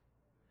God.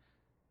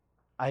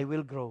 I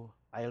will grow,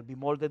 I will be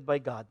molded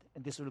by God,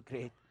 and this will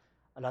create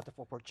a lot of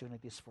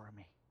opportunities for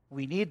me.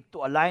 We need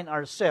to align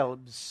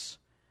ourselves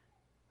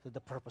to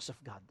the purpose of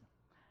God.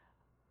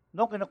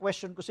 Noong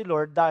kina-question ko si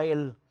Lord,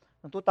 dahil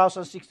noong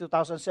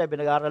 2006-2007,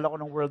 nag-aaral ako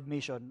ng World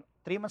Mission.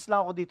 3 months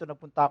lang ako dito,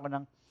 nagpunta ako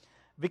ng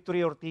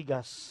Victory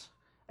Ortigas.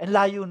 And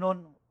layo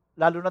nun,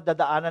 lalo na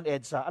dadaanan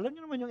EDSA. Alam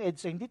niyo naman yung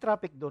EDSA, hindi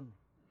traffic doon.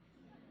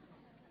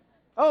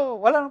 Oh,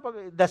 wala nang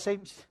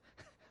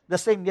the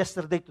same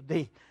yesterday,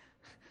 today,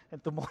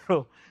 and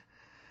tomorrow.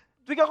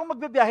 Tuwing ako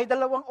magbibiyahe, 2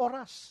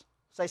 oras.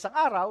 Sa isang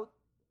araw,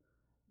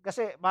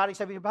 kasi maaaring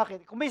sabihin,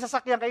 bakit? Kung may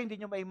sasakyan kayo, hindi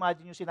nyo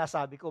ma-imagine yung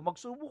sinasabi ko.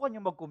 Magsubukan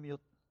nyo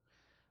mag-commute.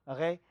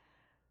 Okay?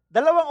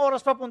 2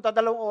 oras pa punta,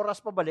 2 oras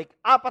pa balik,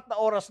 4 na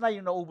oras na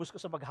yung naubos ko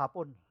sa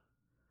maghapon.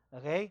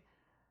 Okay?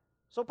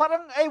 So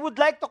parang I would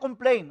like to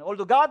complain.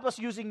 Although God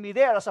was using me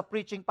there as a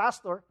preaching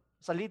pastor,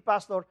 as a lead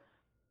pastor,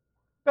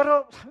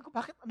 pero sabi ko,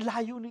 bakit ang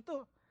layo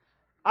nito?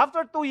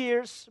 After 2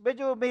 years,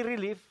 medyo may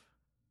relief.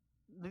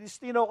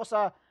 Destino ko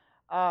sa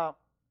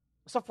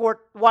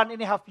 1.5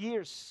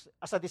 years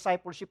as a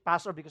discipleship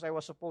pastor because I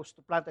was supposed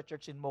to plant a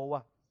church in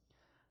MOA.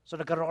 So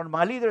nagkaroon ako ng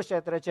mga leaders,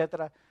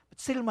 etc. But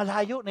still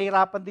malayo,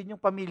 nahirapan din yung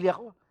pamilya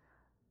ko.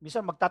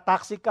 Minsan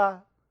magta-taxi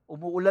ka,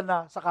 umuulan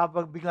na, saka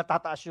biglang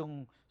tataas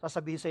yung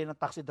sasabihin sa'yo ng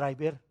taxi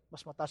driver.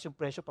 Mas mataas yung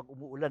presyo pag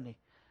umuulan eh.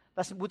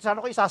 Tapos buti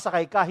sana ko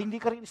isasakay ka, hindi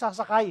ka rin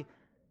isasakay.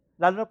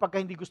 Lalo na pagka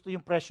hindi gusto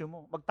yung presyo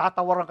mo.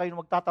 Magtatawaran kayo,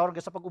 magtatawaran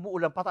kasi pag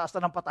umuulan, pataas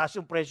na ng pataas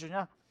yung presyo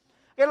niya.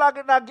 Kaya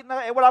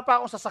wala pa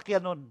akong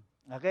sasakyan nun.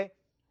 Okay?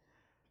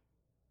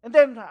 And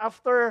then,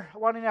 after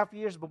 1.5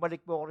 years,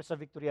 bumalik po ako sa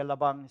Victoria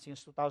Alabang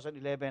since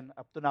 2011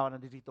 up to now,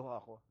 nandito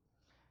ako.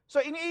 So,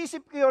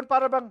 iniisip ko yun,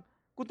 para bang,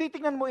 kung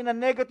titingnan mo in a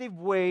negative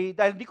way,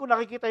 dahil hindi ko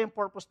nakikita yung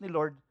purpose ni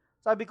Lord,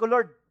 sabi ko,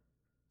 Lord,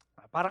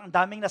 parang ang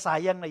daming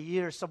nasayang na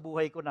years sa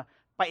buhay ko na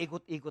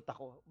paikot-ikot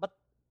ako. But,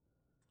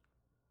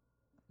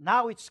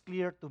 now it's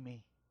clear to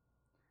me.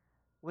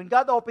 When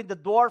God opened the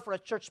door for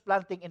a church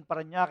planting in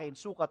Parañaque, in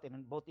Sucat,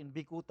 and both in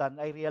Bicutan,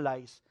 I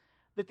realized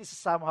that this is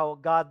somehow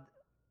God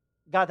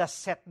has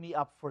set me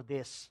up for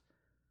this.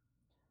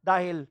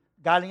 Dahil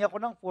galing ako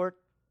ng Fort,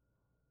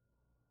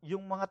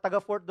 yung mga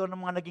taga-Fort doon,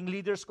 ng mga naging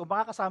leaders ko,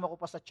 makakasama ko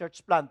pa sa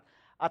church plant.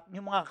 At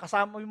yung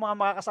mga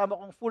makakasama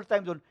kong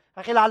full-time doon,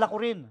 kakilala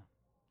ko rin.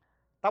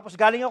 Tapos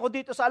galing ako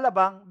dito sa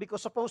Alabang because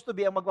supposed to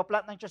be ang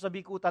magpa-plant ng church sa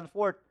Bicutan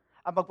Fort,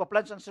 ang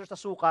magpa-plant ng church sa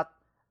Sucat,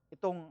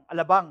 itong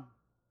Alabang.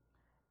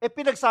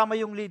 Pinagsama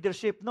yung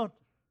leadership noon.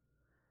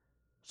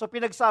 So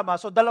pinagsama,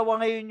 so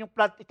dalawa ngayon yung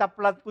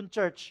itaplant kong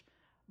church,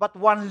 but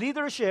one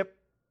leadership.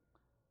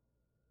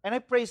 And I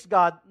praise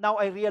God,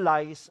 now I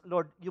realize,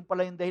 Lord, yung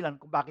pala yung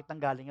dahilan kung bakit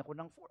nanggaling ako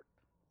ng Fort.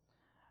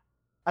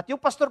 At yung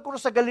pastor ko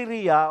sa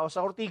Galleria o sa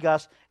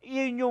Ortigas,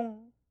 yun yung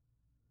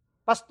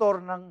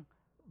pastor ng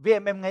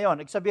VMM ngayon.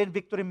 Sabihin,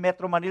 Victory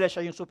Metro Manila,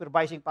 siya yung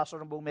supervising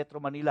pastor ng buong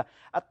Metro Manila.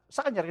 At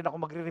sa kanya rin ako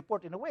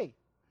magre-report in a way.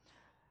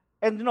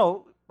 And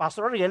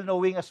Pastor Ariel,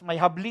 knowing as my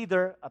hub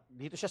leader, at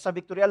dito siya sa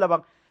Victory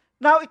Alabang,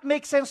 now it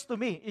makes sense to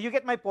me. You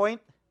get my point?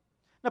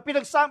 Na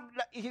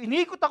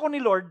iniikot ako ni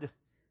Lord,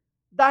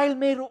 dahil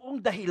mayroong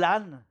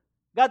dahilan.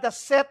 God has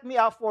set me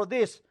up for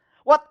this.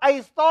 What I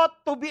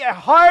thought to be a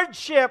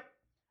hardship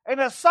and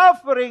a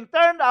suffering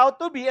turned out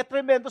to be a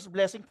tremendous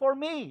blessing for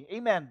me.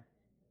 Amen.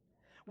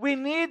 We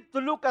need to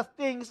look at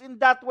things in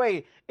that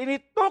way. And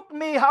it took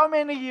me how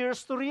many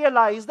years to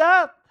realize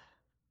that?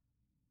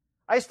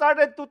 I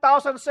started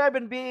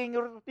 2007 being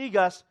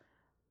Ortigas,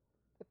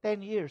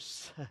 10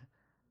 years.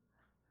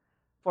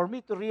 For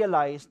me to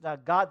realize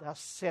that God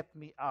has set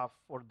me up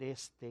for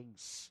these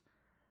things.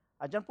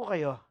 Diyan po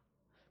kayo.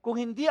 Kung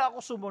hindi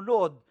ako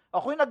sumunod,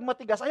 ako'y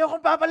nagmatigas,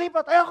 ayokong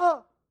papalipat,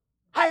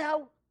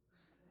 ayaw.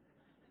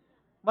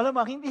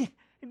 Malamang,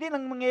 hindi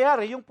nang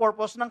mangyayari yung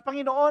purpose ng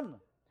Panginoon.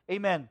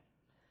 Amen.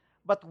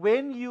 But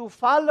when you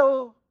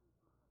follow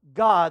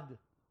God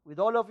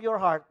with all of your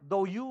heart,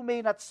 though you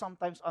may not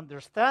sometimes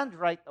understand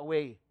right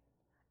away,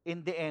 in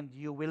the end,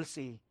 you will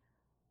see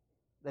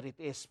that it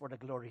is for the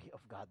glory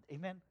of God.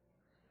 Amen.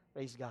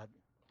 Praise God.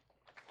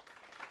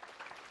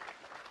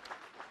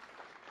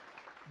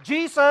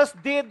 Jesus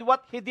did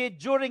what He did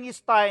during His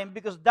time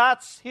because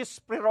that's His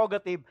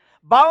prerogative,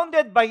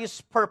 bounded by His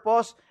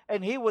purpose,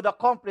 and He would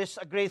accomplish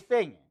a great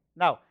thing.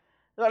 Now,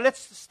 let's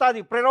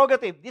study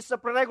prerogative. This is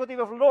a prerogative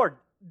of the Lord,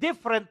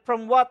 different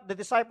from what the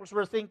disciples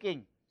were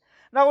thinking.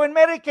 Now, when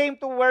Mary came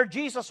to where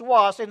Jesus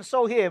was and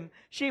saw Him,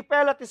 she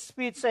fell at His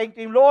feet, saying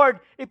to Him, Lord,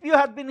 if you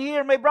had been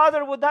here, my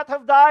brother would not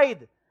have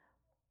died.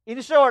 In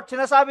short,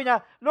 sinasabi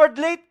niya, Lord,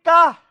 late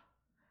ka.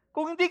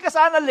 Kung hindi ka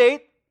sana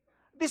late,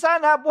 di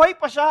sana buhay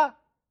pa siya.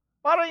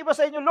 Parang iba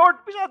sa inyo,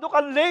 Lord, masyado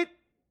ka late.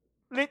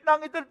 Late na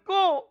ang edad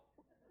ko.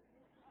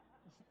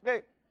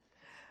 Okay.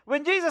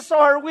 When Jesus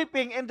saw her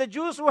weeping, and the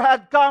Jews who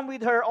had come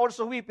with her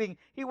also weeping,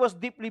 He was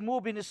deeply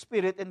moved in His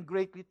spirit and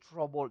greatly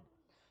troubled.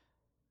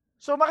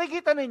 So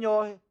makikita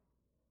ninyo,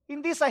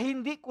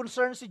 hindi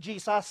concerned si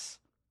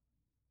Jesus.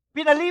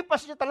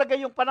 Pinalipas niya talaga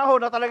yung panahon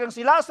na talagang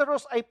si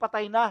Lazarus ay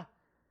patay na.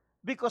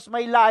 Because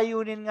may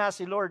layunin nga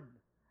si Lord.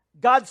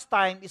 God's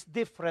time is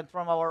different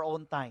from our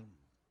own time.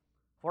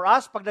 For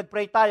us, pag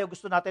nag-pray tayo,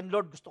 gusto natin,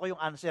 Lord, gusto ko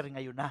yung answer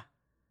ngayon na.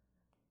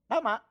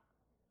 Tama.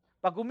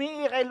 Pag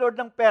humingi kay Lord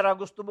ng pera,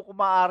 gusto mo kung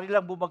maaari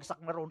lang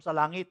bumagsak na roon sa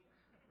langit.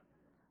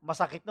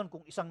 Masakit nun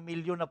kung 1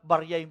 milyon na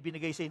barya yung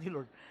binigay sa ni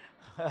Lord.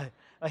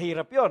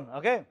 Mahirap yun.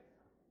 Okay?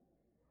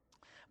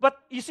 But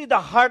you see, the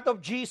heart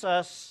of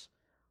Jesus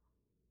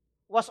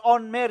was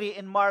on Mary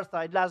and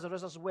Martha and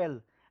Lazarus as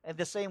well. And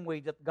the same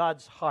way that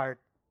God's heart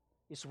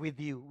is with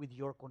you, with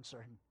your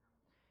concern.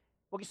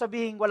 Huwag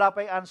sabihin, wala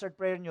pa yung answered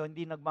prayer nyo,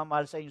 hindi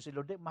nagmamahal sa inyo si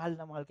Lord. Mahal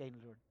na mahal kayo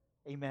ni Lord.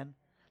 Amen?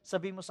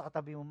 Sabihin mo sa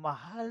katabi mo,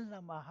 mahal na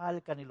mahal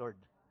ka ni Lord.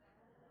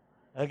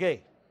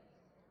 Okay.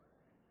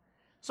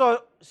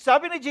 So,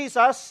 sabi ni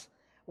Jesus,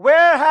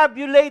 where have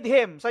you laid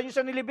Him? Saan niyo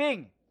siya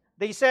nilibing?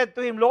 They said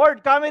to Him,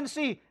 Lord, come and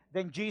see.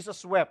 Then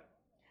Jesus wept.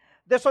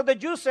 So the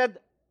Jews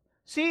said,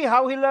 see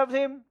how He loved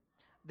Him?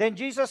 Then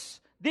Jesus,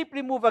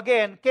 deeply moved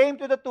again, came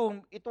to the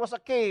tomb. It was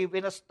a cave,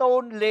 and a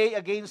stone lay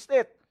against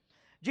it.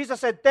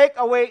 Jesus said, take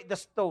away the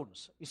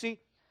stones. You see,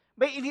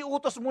 may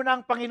iniutos muna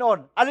ang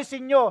Panginoon.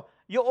 Alisin nyo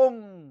yung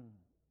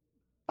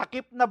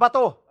takip na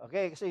bato.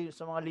 Okay, kasi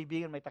sa mga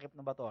libingan may takip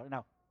na bato.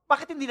 Now,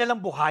 bakit hindi na lang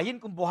buhayin?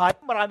 Kung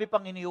buhayin, marami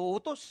pang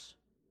iniuutos.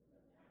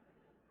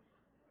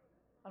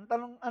 Ang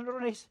tanong,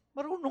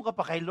 marunong ka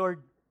pa kay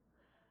Lord.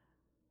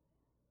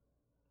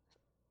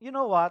 You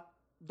know what?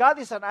 God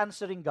is an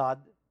answering God,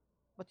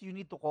 but you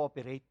need to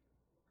cooperate.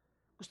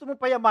 Gusto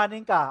mong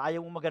payamanin ka, ayaw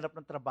mong maghanap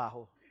ng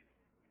trabaho.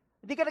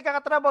 Hindi ka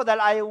nagkakatrabaho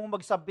dahil ayaw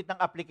mong mag-submit ng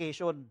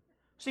application.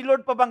 Si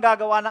Lord pa bang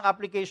gagawa ng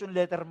application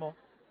letter mo?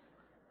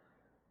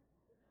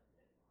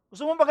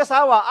 Gusto mong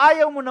mag-asawa,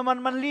 ayaw mo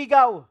naman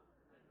manligaw.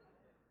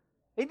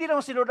 Hindi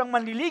naman si Lord ang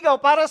manliligaw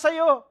para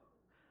sa'yo.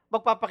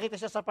 Magpapakita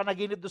siya sa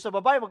panaginip doon sa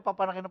babae,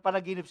 magpapakita ng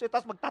panaginip sa'yo,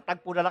 tapos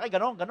magtatagpo na lang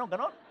kayo,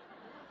 ganon.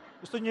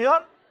 Gusto niyo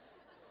yun?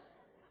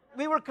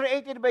 We were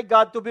created by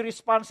God to be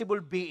responsible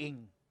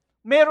being.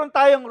 Meron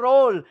tayong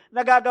role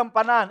na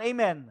gagampanan.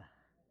 Amen.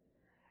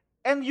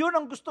 And yun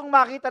ang gustong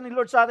makita ni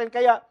Lord sa atin.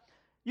 Kaya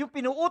yung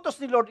pinuutos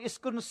ni Lord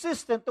is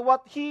consistent to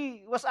what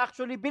He was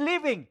actually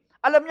believing.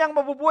 Alam niyang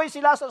mabubuhay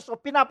si Lazarus, so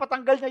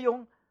pinapatanggal niya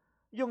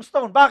yung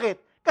stone.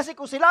 Bakit? Kasi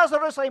kung si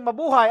Lazarus ay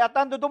mabuhay at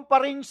nandoon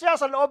pa rin siya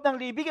sa loob ng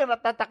libigan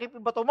at tatakip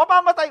yung bato,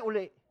 mamamatay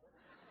uli.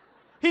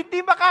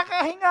 Hindi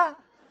makakahinga.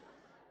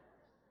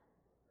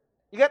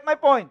 You get my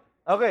point?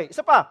 Okay,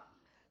 isa pa.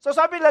 So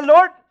sabi nila,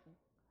 Lord,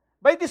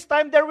 by this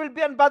time there will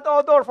be an bad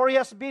odor for he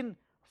has been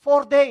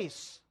 4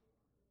 days.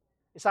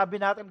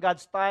 Sabi natin,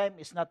 God's time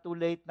is not too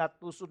late, not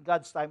too soon.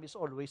 God's time is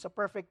always a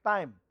perfect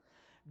time.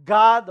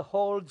 God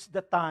holds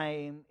the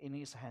time in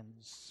His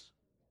hands.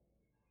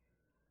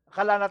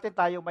 Akala natin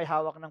tayo may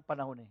hawak ng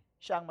panahon eh.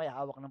 Siya ang may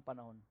hawak ng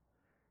panahon.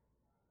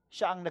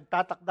 Siya ang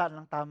nagtatakda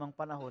ng tamang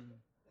panahon.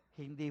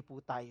 Hindi po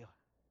tayo.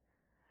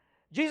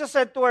 Jesus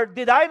said to her,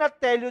 "Did I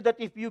not tell you that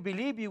if you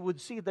believe, you would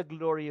see the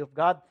glory of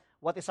God?"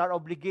 What is our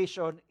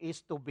obligation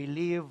is to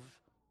believe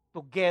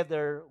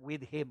together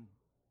with Him.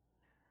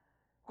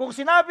 Kung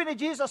sinabi ni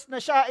Jesus na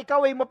siya,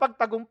 ikaw ay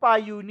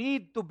mapagtagumpay, you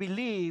need to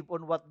believe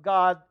on what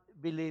God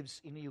believes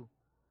in you.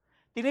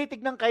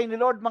 Tinitignan kayo ni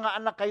Lord, mga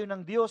anak kayo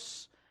ng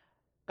Diyos,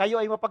 kayo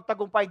ay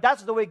mapagtagumpay.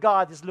 That's the way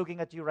God is looking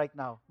at you right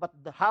now. But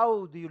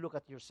how do you look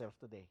at yourself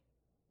today?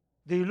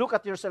 Do you look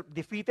at yourself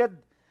defeated?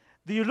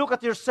 Do you look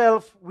at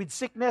yourself with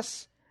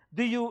sickness?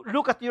 Do you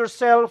look at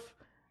yourself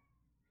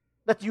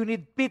that you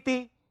need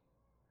pity?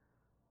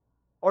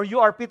 Or you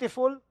are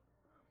pitiful?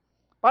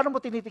 Paano mo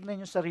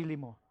tinitignan yung sarili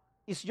mo?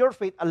 Is your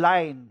faith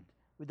aligned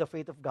with the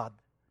faith of God?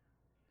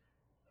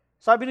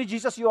 Sabi ni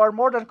Jesus, you are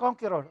more than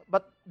conqueror.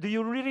 But do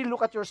you really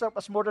look at yourself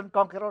as more than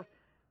conqueror?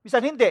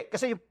 Minsan hindi,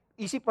 kasi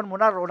isipan mo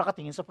na o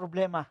nakatingin sa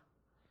problema.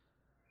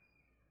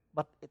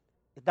 But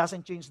it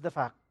doesn't change the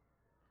fact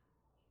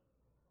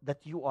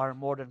that you are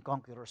more than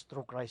conquerors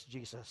through Christ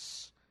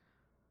Jesus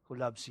who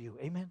loves you.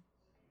 Amen?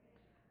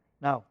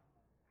 Now,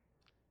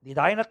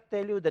 did I not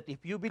tell you that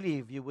if you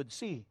believe, you would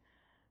see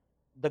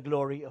the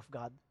glory of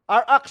God?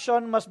 Our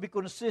action must be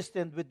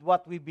consistent with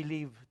what we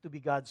believe to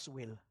be God's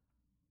will.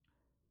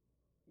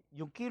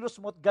 Yung kilos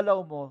mo at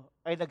galaw mo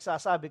ay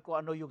nagsasabi kung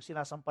ano yung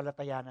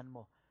sinasampalatayanan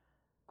mo.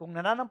 Kung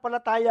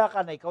nananampalataya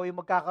ka na ikaw ay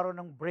magkakaroon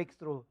ng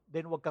breakthrough,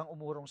 then huwag kang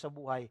umurong sa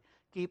buhay.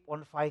 Keep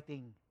on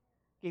fighting.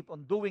 Keep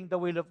on doing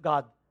the will of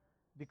God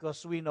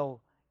because we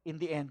know in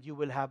the end you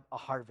will have a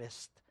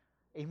harvest.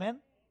 Amen?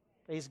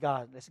 Praise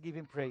God. Let's give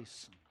Him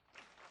praise.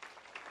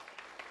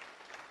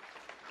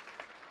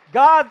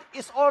 God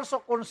is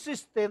also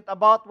consistent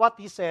about what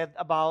He said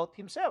about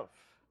Himself.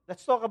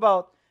 Let's talk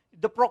about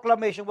the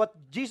proclamation, what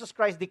Jesus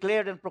Christ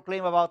declared and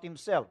proclaimed about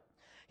Himself.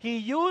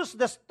 He used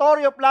the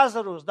story of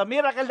Lazarus, the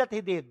miracle that He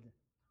did,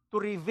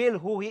 to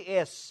reveal who He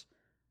is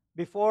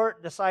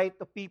before the sight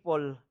of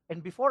people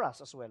and before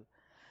us as well.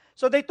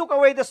 So they took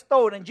away the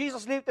stone, and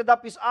Jesus lifted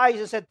up His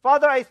eyes and said,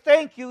 "Father, I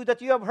thank you that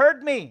you have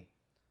heard me.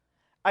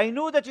 I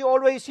knew that you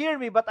always hear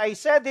me, but I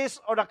said this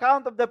on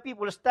account of the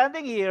people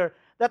standing here,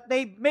 that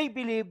they may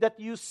believe that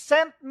you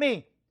sent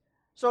me."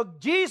 So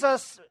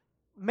Jesus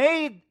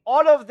made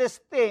all of these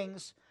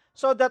things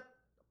so that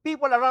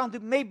people around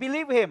Him may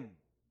believe Him.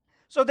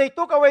 So they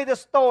took away the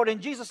stone and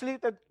Jesus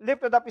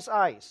lifted up His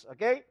eyes.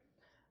 Okay?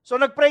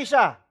 So nagpray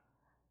siya.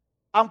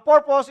 Ang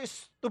purpose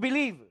is to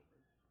believe.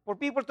 For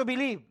people to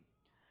believe.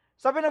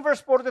 Sabi ng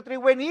verse 43,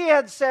 when He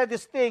had said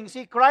these things,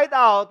 He cried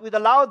out with a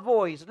loud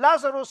voice,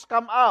 "Lazarus,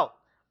 come out."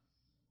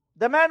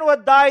 The man who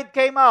had died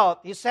came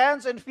out, his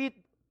hands and feet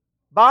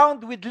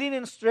bound with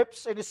linen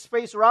strips and his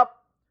face wrapped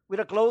with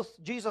a cloth.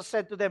 Jesus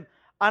said to them,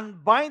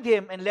 "Unbind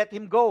him and let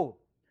him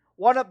go."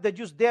 One of the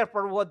Jews,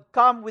 therefore, who had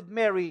come with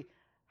Mary,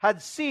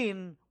 had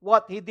seen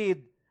what He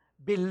did,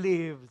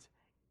 believed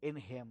in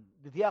Him.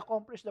 Did He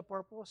accomplish the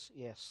purpose?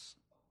 Yes.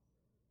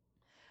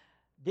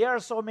 There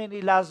are so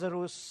many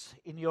Lazarus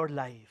in your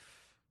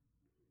life.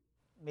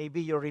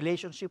 Maybe your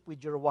relationship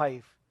with your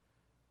wife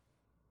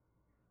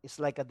is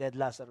like a dead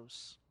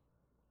Lazarus.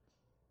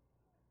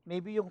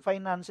 Maybe yung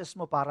finances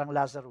mo parang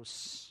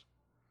Lazarus.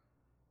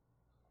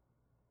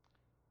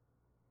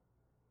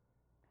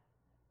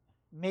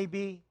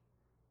 Maybe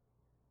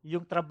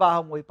yung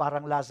trabaho mo ay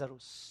parang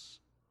Lazarus.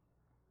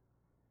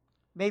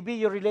 Maybe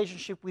your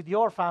relationship with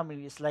your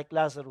family is like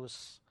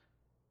Lazarus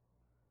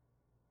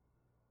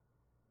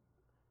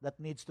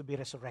that needs to be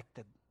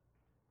resurrected.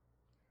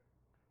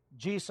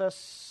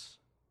 Jesus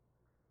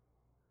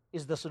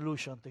is the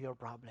solution to your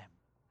problem.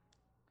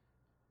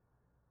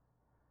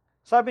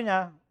 Sabi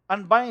niya,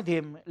 unbind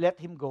him, let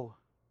him go.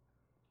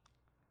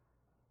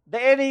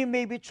 The enemy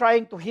may be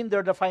trying to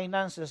hinder the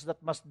finances that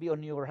must be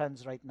on your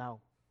hands right now.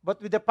 But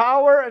with the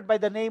power and by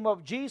the name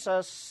of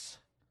Jesus,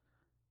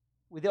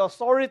 with the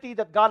authority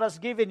that God has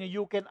given you,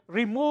 you can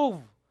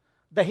remove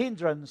the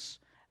hindrance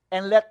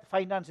and let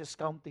finances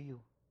come to you.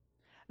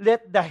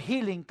 Let the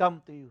healing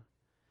come to you.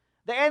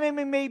 The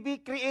enemy may be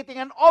creating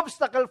an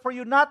obstacle for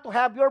you not to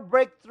have your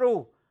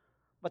breakthrough,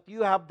 but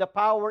you have the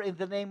power in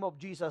the name of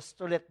Jesus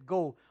to let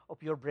go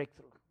of your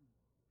breakthrough.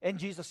 And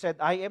Jesus said,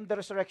 I am the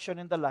resurrection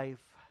and the life.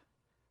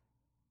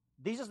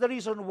 This is the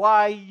reason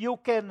why you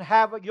can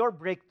have your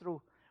breakthrough,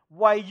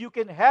 why you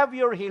can have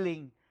your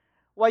healing,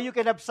 why you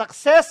can have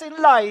success in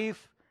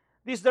life.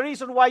 This is the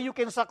reason why you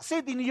can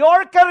succeed in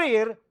your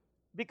career,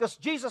 because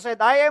Jesus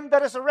said, I am the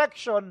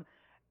resurrection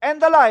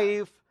and the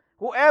life.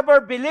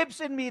 Whoever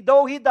believes in me,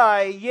 though he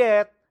die,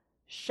 yet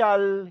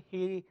shall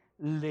he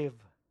live.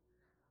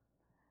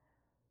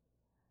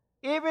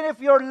 Even if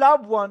your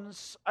loved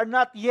ones are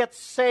not yet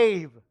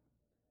saved,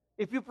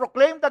 if you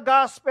proclaim the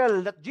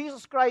gospel that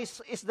Jesus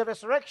Christ is the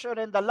resurrection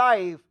and the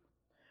life,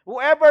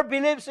 whoever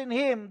believes in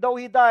him, though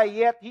he die,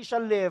 yet he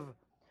shall live.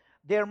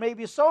 There may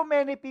be so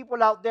many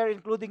people out there,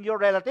 including your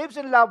relatives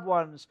and loved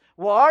ones,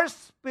 who are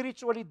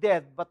spiritually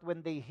dead, but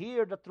when they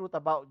hear the truth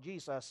about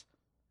Jesus,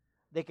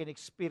 they can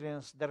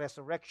experience the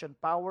resurrection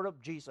power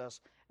of Jesus,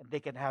 and they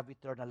can have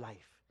eternal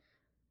life.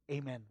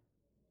 Amen.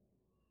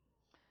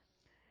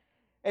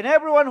 And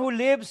everyone who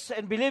lives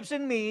and believes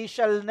in me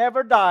shall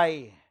never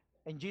die.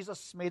 And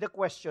Jesus made a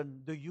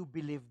question, do you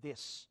believe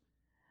this?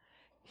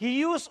 He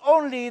used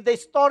only the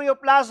story of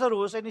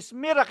Lazarus and his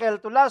miracle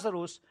to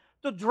Lazarus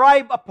to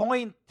drive a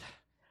point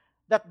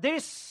that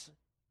this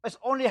must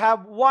only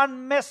have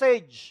one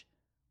message,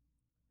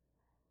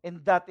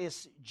 and that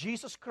is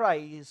Jesus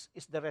Christ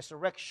is the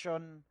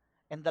resurrection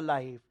and the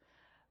life.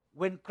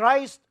 When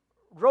Christ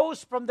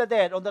rose from the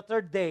dead on the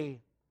third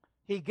day,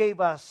 he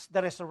gave us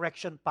the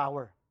resurrection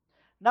power.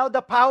 Now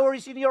the power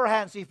is in your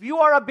hands. If you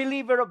are a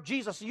believer of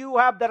Jesus, you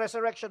have the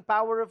resurrection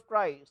power of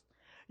Christ.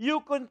 You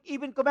can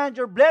even command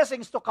your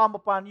blessings to come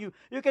upon you.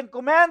 You can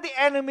command the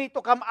enemy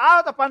to come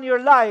out upon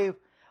your life.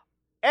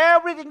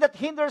 Everything that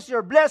hinders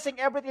your blessing,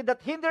 everything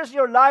that hinders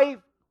your life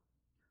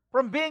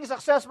from being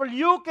successful,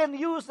 you can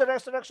use the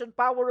resurrection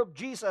power of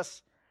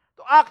Jesus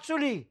to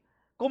actually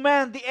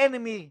command the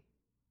enemy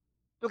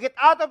to get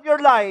out of your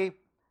life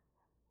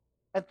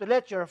and to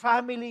let your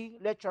family,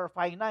 let your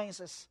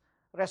finances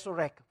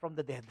resurrect from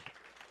the dead.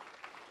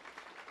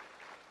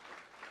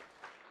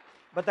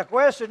 But the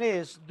question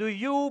is, do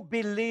you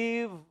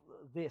believe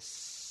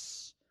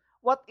this?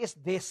 What is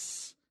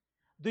this?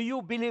 Do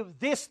you believe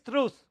this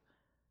truth?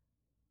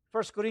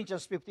 1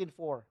 Corinthians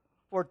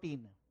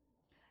 14.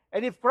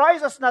 And if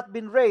Christ has not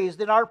been raised,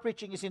 then our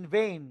preaching is in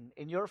vain,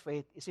 and your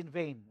faith is in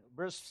vain.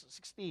 Verse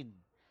 16.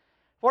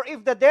 For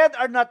if the dead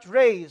are not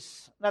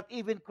raised, not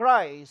even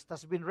Christ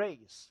has been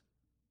raised.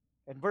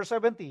 And verse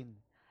 17.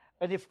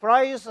 And if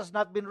Christ has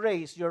not been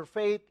raised, your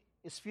faith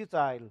is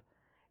futile,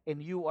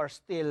 and you are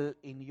still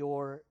in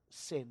your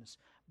sins.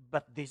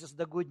 But this is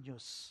the good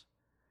news.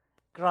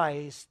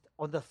 Christ,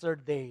 on the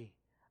third day,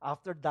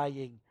 after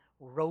dying,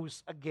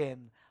 rose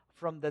again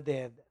from the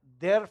dead.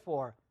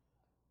 Therefore,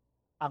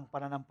 ang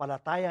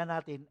pananampalataya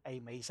natin ay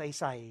may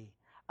saysay,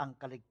 ang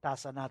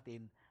kaligtasan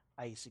natin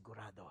ay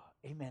sigurado.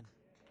 Amen.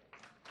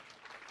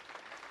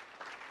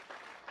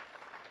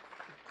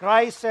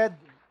 Christ said,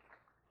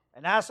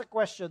 and asked a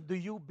question, do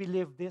you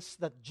believe this,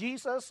 that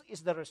Jesus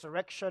is the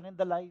resurrection and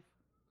the life?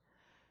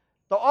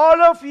 To all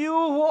of you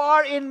who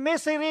are in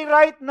misery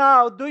right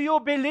now, do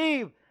you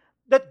believe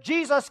that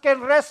Jesus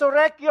can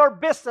resurrect your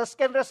business,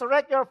 can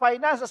resurrect your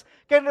finances,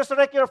 can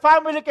resurrect your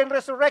family, can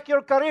resurrect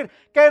your career,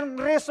 can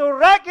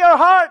resurrect your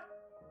heart?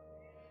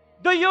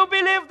 Do you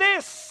believe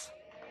this?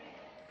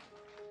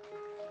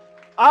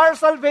 Our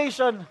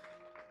salvation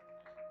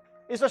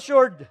is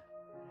assured,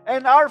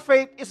 and our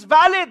faith is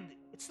valid.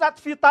 It's not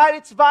futile,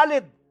 it's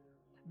valid.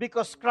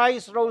 Because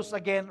Christ rose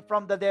again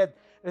from the dead.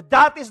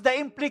 That is the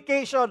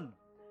implication.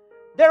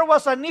 There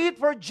was a need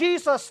for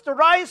Jesus to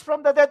rise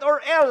from the dead,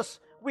 or else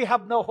we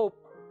have no hope.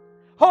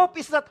 Hope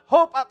is not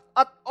hope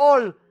at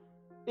all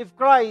if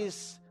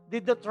Christ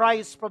did not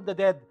rise from the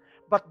dead.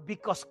 But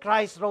because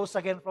Christ rose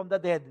again from the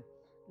dead,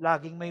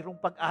 laging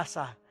mayroong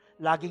pag-asa,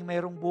 laging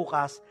mayroong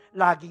bukas,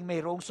 laging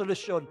mayroong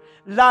solusyon,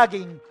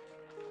 laging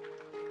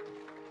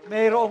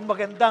mayroong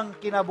magandang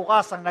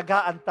kinabukasang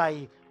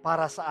nag-aantay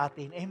para sa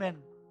atin. Amen.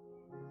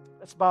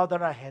 Let's bow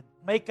down our head.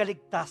 May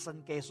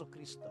kaligtasan kay Yesu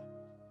Kristo.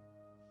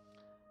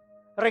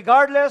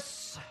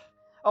 Regardless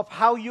of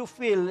how you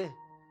feel,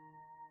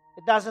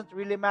 it doesn't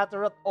really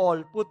matter at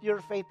all. Put your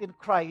faith in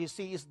Christ.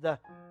 He is the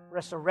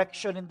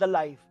resurrection and the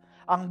life.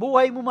 Ang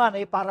buhay mo man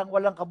ay parang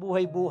walang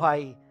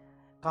kabuhay-buhay.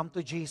 Come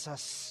to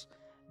Jesus.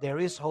 There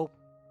is hope.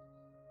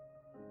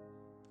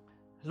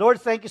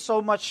 Lord, thank you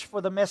so much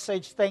for the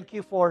message. Thank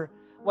you for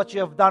what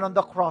you have done on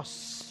the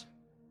cross.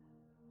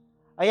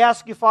 I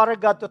ask you, Father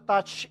God, to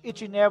touch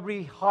each and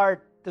every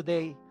heart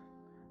today.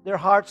 Their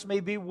hearts may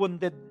be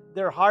wounded.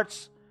 Their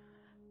hearts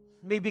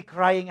may be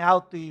crying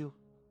out to you.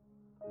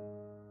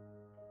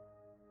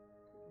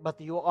 but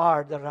you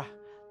are the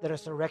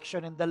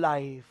resurrection and the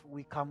life.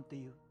 We come to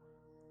you.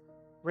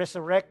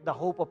 Resurrect the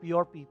hope of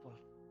your people.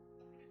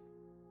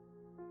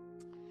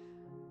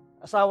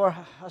 As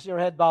your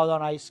head bowed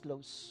and eyes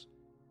closed.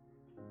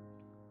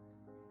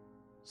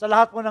 Sa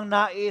lahat mo ng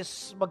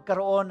nais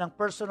magkaroon ng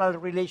personal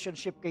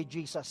relationship kay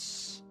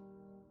Jesus.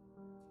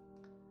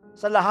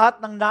 Sa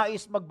lahat ng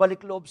nais magbalik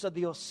loob sa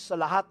Diyos. Sa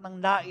lahat ng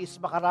nais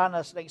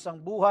makaranas ng isang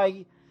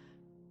buhay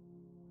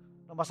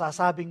na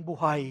masasabing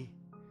buhay.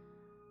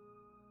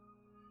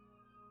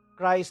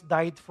 Christ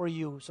died for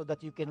you so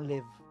that you can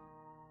live.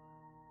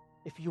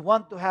 If you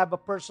want to have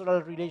a personal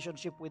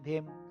relationship with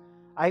Him,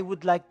 I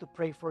would like to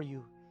pray for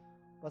you.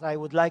 But I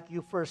would like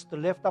you first to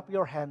lift up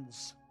your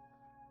hands.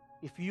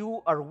 If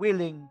you are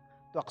willing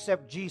to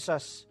accept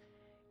Jesus,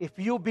 if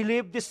you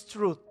believe this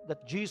truth,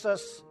 that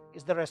Jesus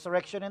is the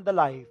resurrection and the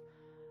life,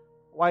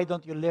 why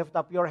don't you lift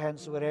up your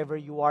hands wherever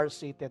you are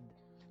seated?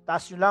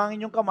 Taas nyo lang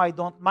inyong kamay.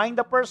 Don't mind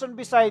the person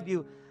beside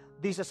you.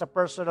 This is a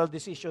personal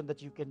decision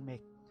that you can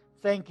make.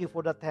 Thank you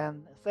for that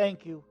hand.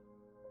 Thank you.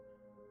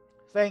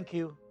 Thank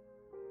you.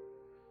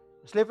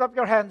 Just lift up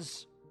your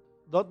hands.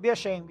 Don't be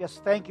ashamed. Yes,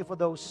 thank you for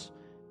those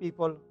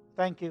people.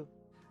 Thank you.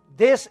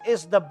 This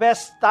is the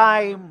best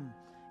time.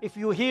 If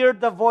you hear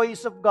the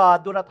voice of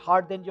God, do not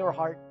harden your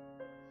heart.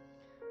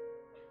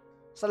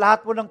 Sa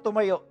lahat mo ng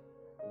tumayo,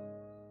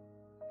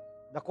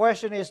 the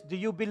question is, do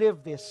you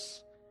believe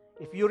this?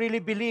 If you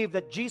really believe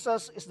that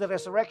Jesus is the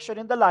resurrection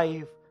and the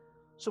life,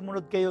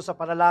 sumunod kayo sa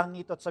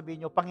panalangin ito at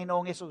sabihin nyo,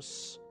 Panginoong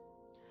Hesus,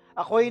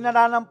 ako'y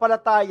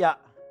nananampalataya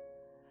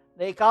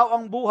na Ikaw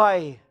ang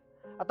buhay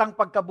at ang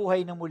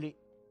pagkabuhay na muli.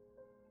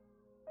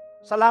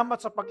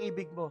 Salamat sa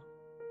pag-ibig mo.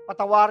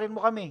 Patawarin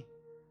mo kami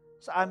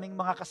sa aming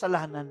mga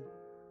kasalanan,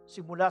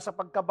 simula sa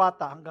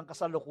pagkabata hanggang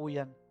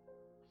kasalukuyan.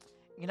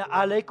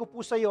 Inaalay ko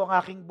po sa iyo ang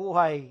aking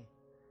buhay.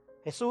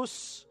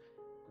 Jesus,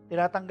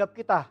 tinatanggap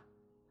kita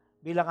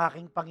bilang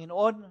aking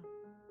Panginoon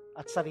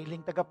at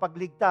sariling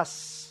tagapagligtas.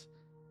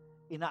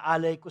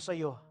 Inaalay ko sa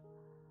iyo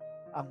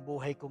ang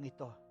buhay kong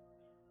ito.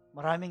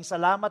 Maraming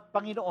salamat,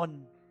 Panginoon.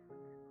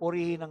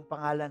 Purihin ang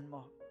pangalan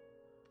mo.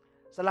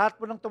 Sa lahat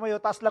po ng tumayo,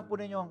 taas lang po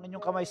ninyo ang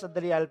inyong kamay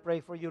sandali. I'll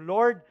pray for you.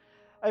 Lord,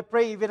 I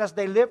pray even as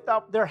they lift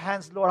up their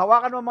hands, Lord,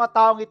 hawakan mo ang mga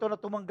taong ito na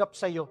tumanggap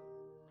sa iyo.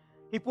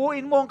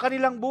 Hipuin mo ang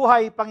kanilang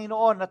buhay,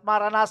 Panginoon, at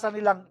maranasan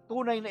nilang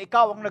tunay na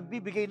Ikaw ang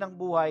nagbibigay ng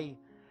buhay.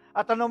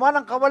 At anuman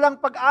ang kawalang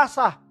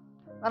pag-asa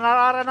na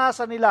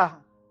nararanasan nila,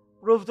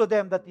 prove to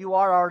them that you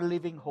are our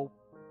living hope.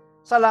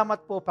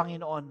 Salamat po,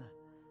 Panginoon.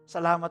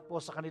 Salamat po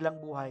sa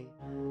kanilang buhay.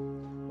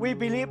 We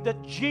believe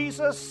that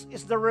Jesus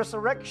is the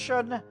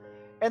resurrection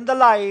and the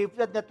life,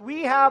 that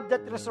we have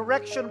that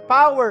resurrection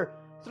power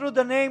through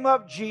the name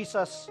of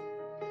Jesus.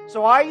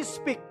 So I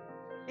speak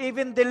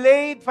even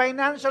delayed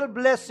financial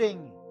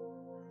blessing.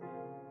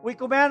 We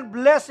command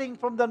blessing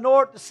from the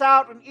north,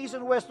 south, and east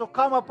and west to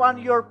come upon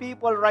your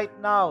people right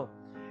now.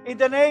 In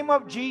the name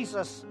of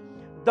Jesus,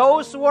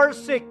 those who are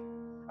sick,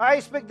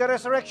 I speak the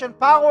resurrection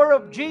power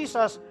of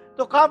Jesus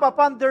to come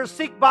upon their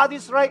sick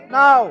bodies right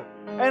now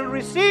and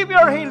receive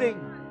your healing.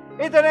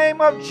 In the name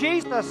of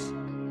Jesus,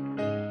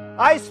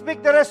 I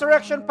speak the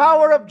resurrection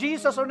power of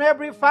Jesus on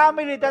every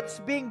family that's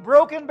being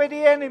broken by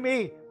the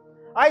enemy.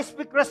 I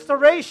speak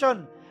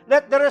restoration.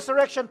 Let the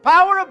resurrection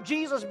power of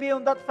Jesus be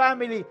on that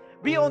family,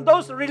 be on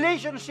those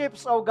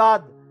relationships, oh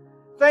God.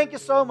 Thank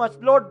you so much,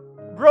 Lord.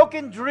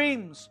 Broken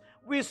dreams,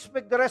 we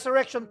speak the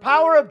resurrection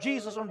power of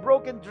Jesus on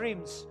broken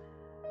dreams,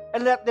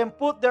 and let them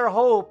put their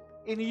hope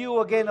in you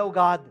again, oh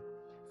God.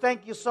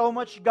 Thank you so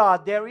much,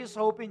 God. There is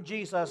hope in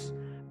Jesus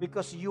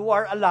because you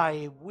are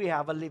alive. We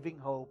have a living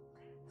hope.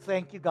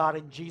 Thank you, God,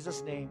 in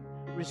Jesus' name.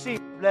 Receive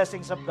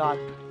blessings of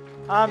God.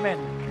 Amen.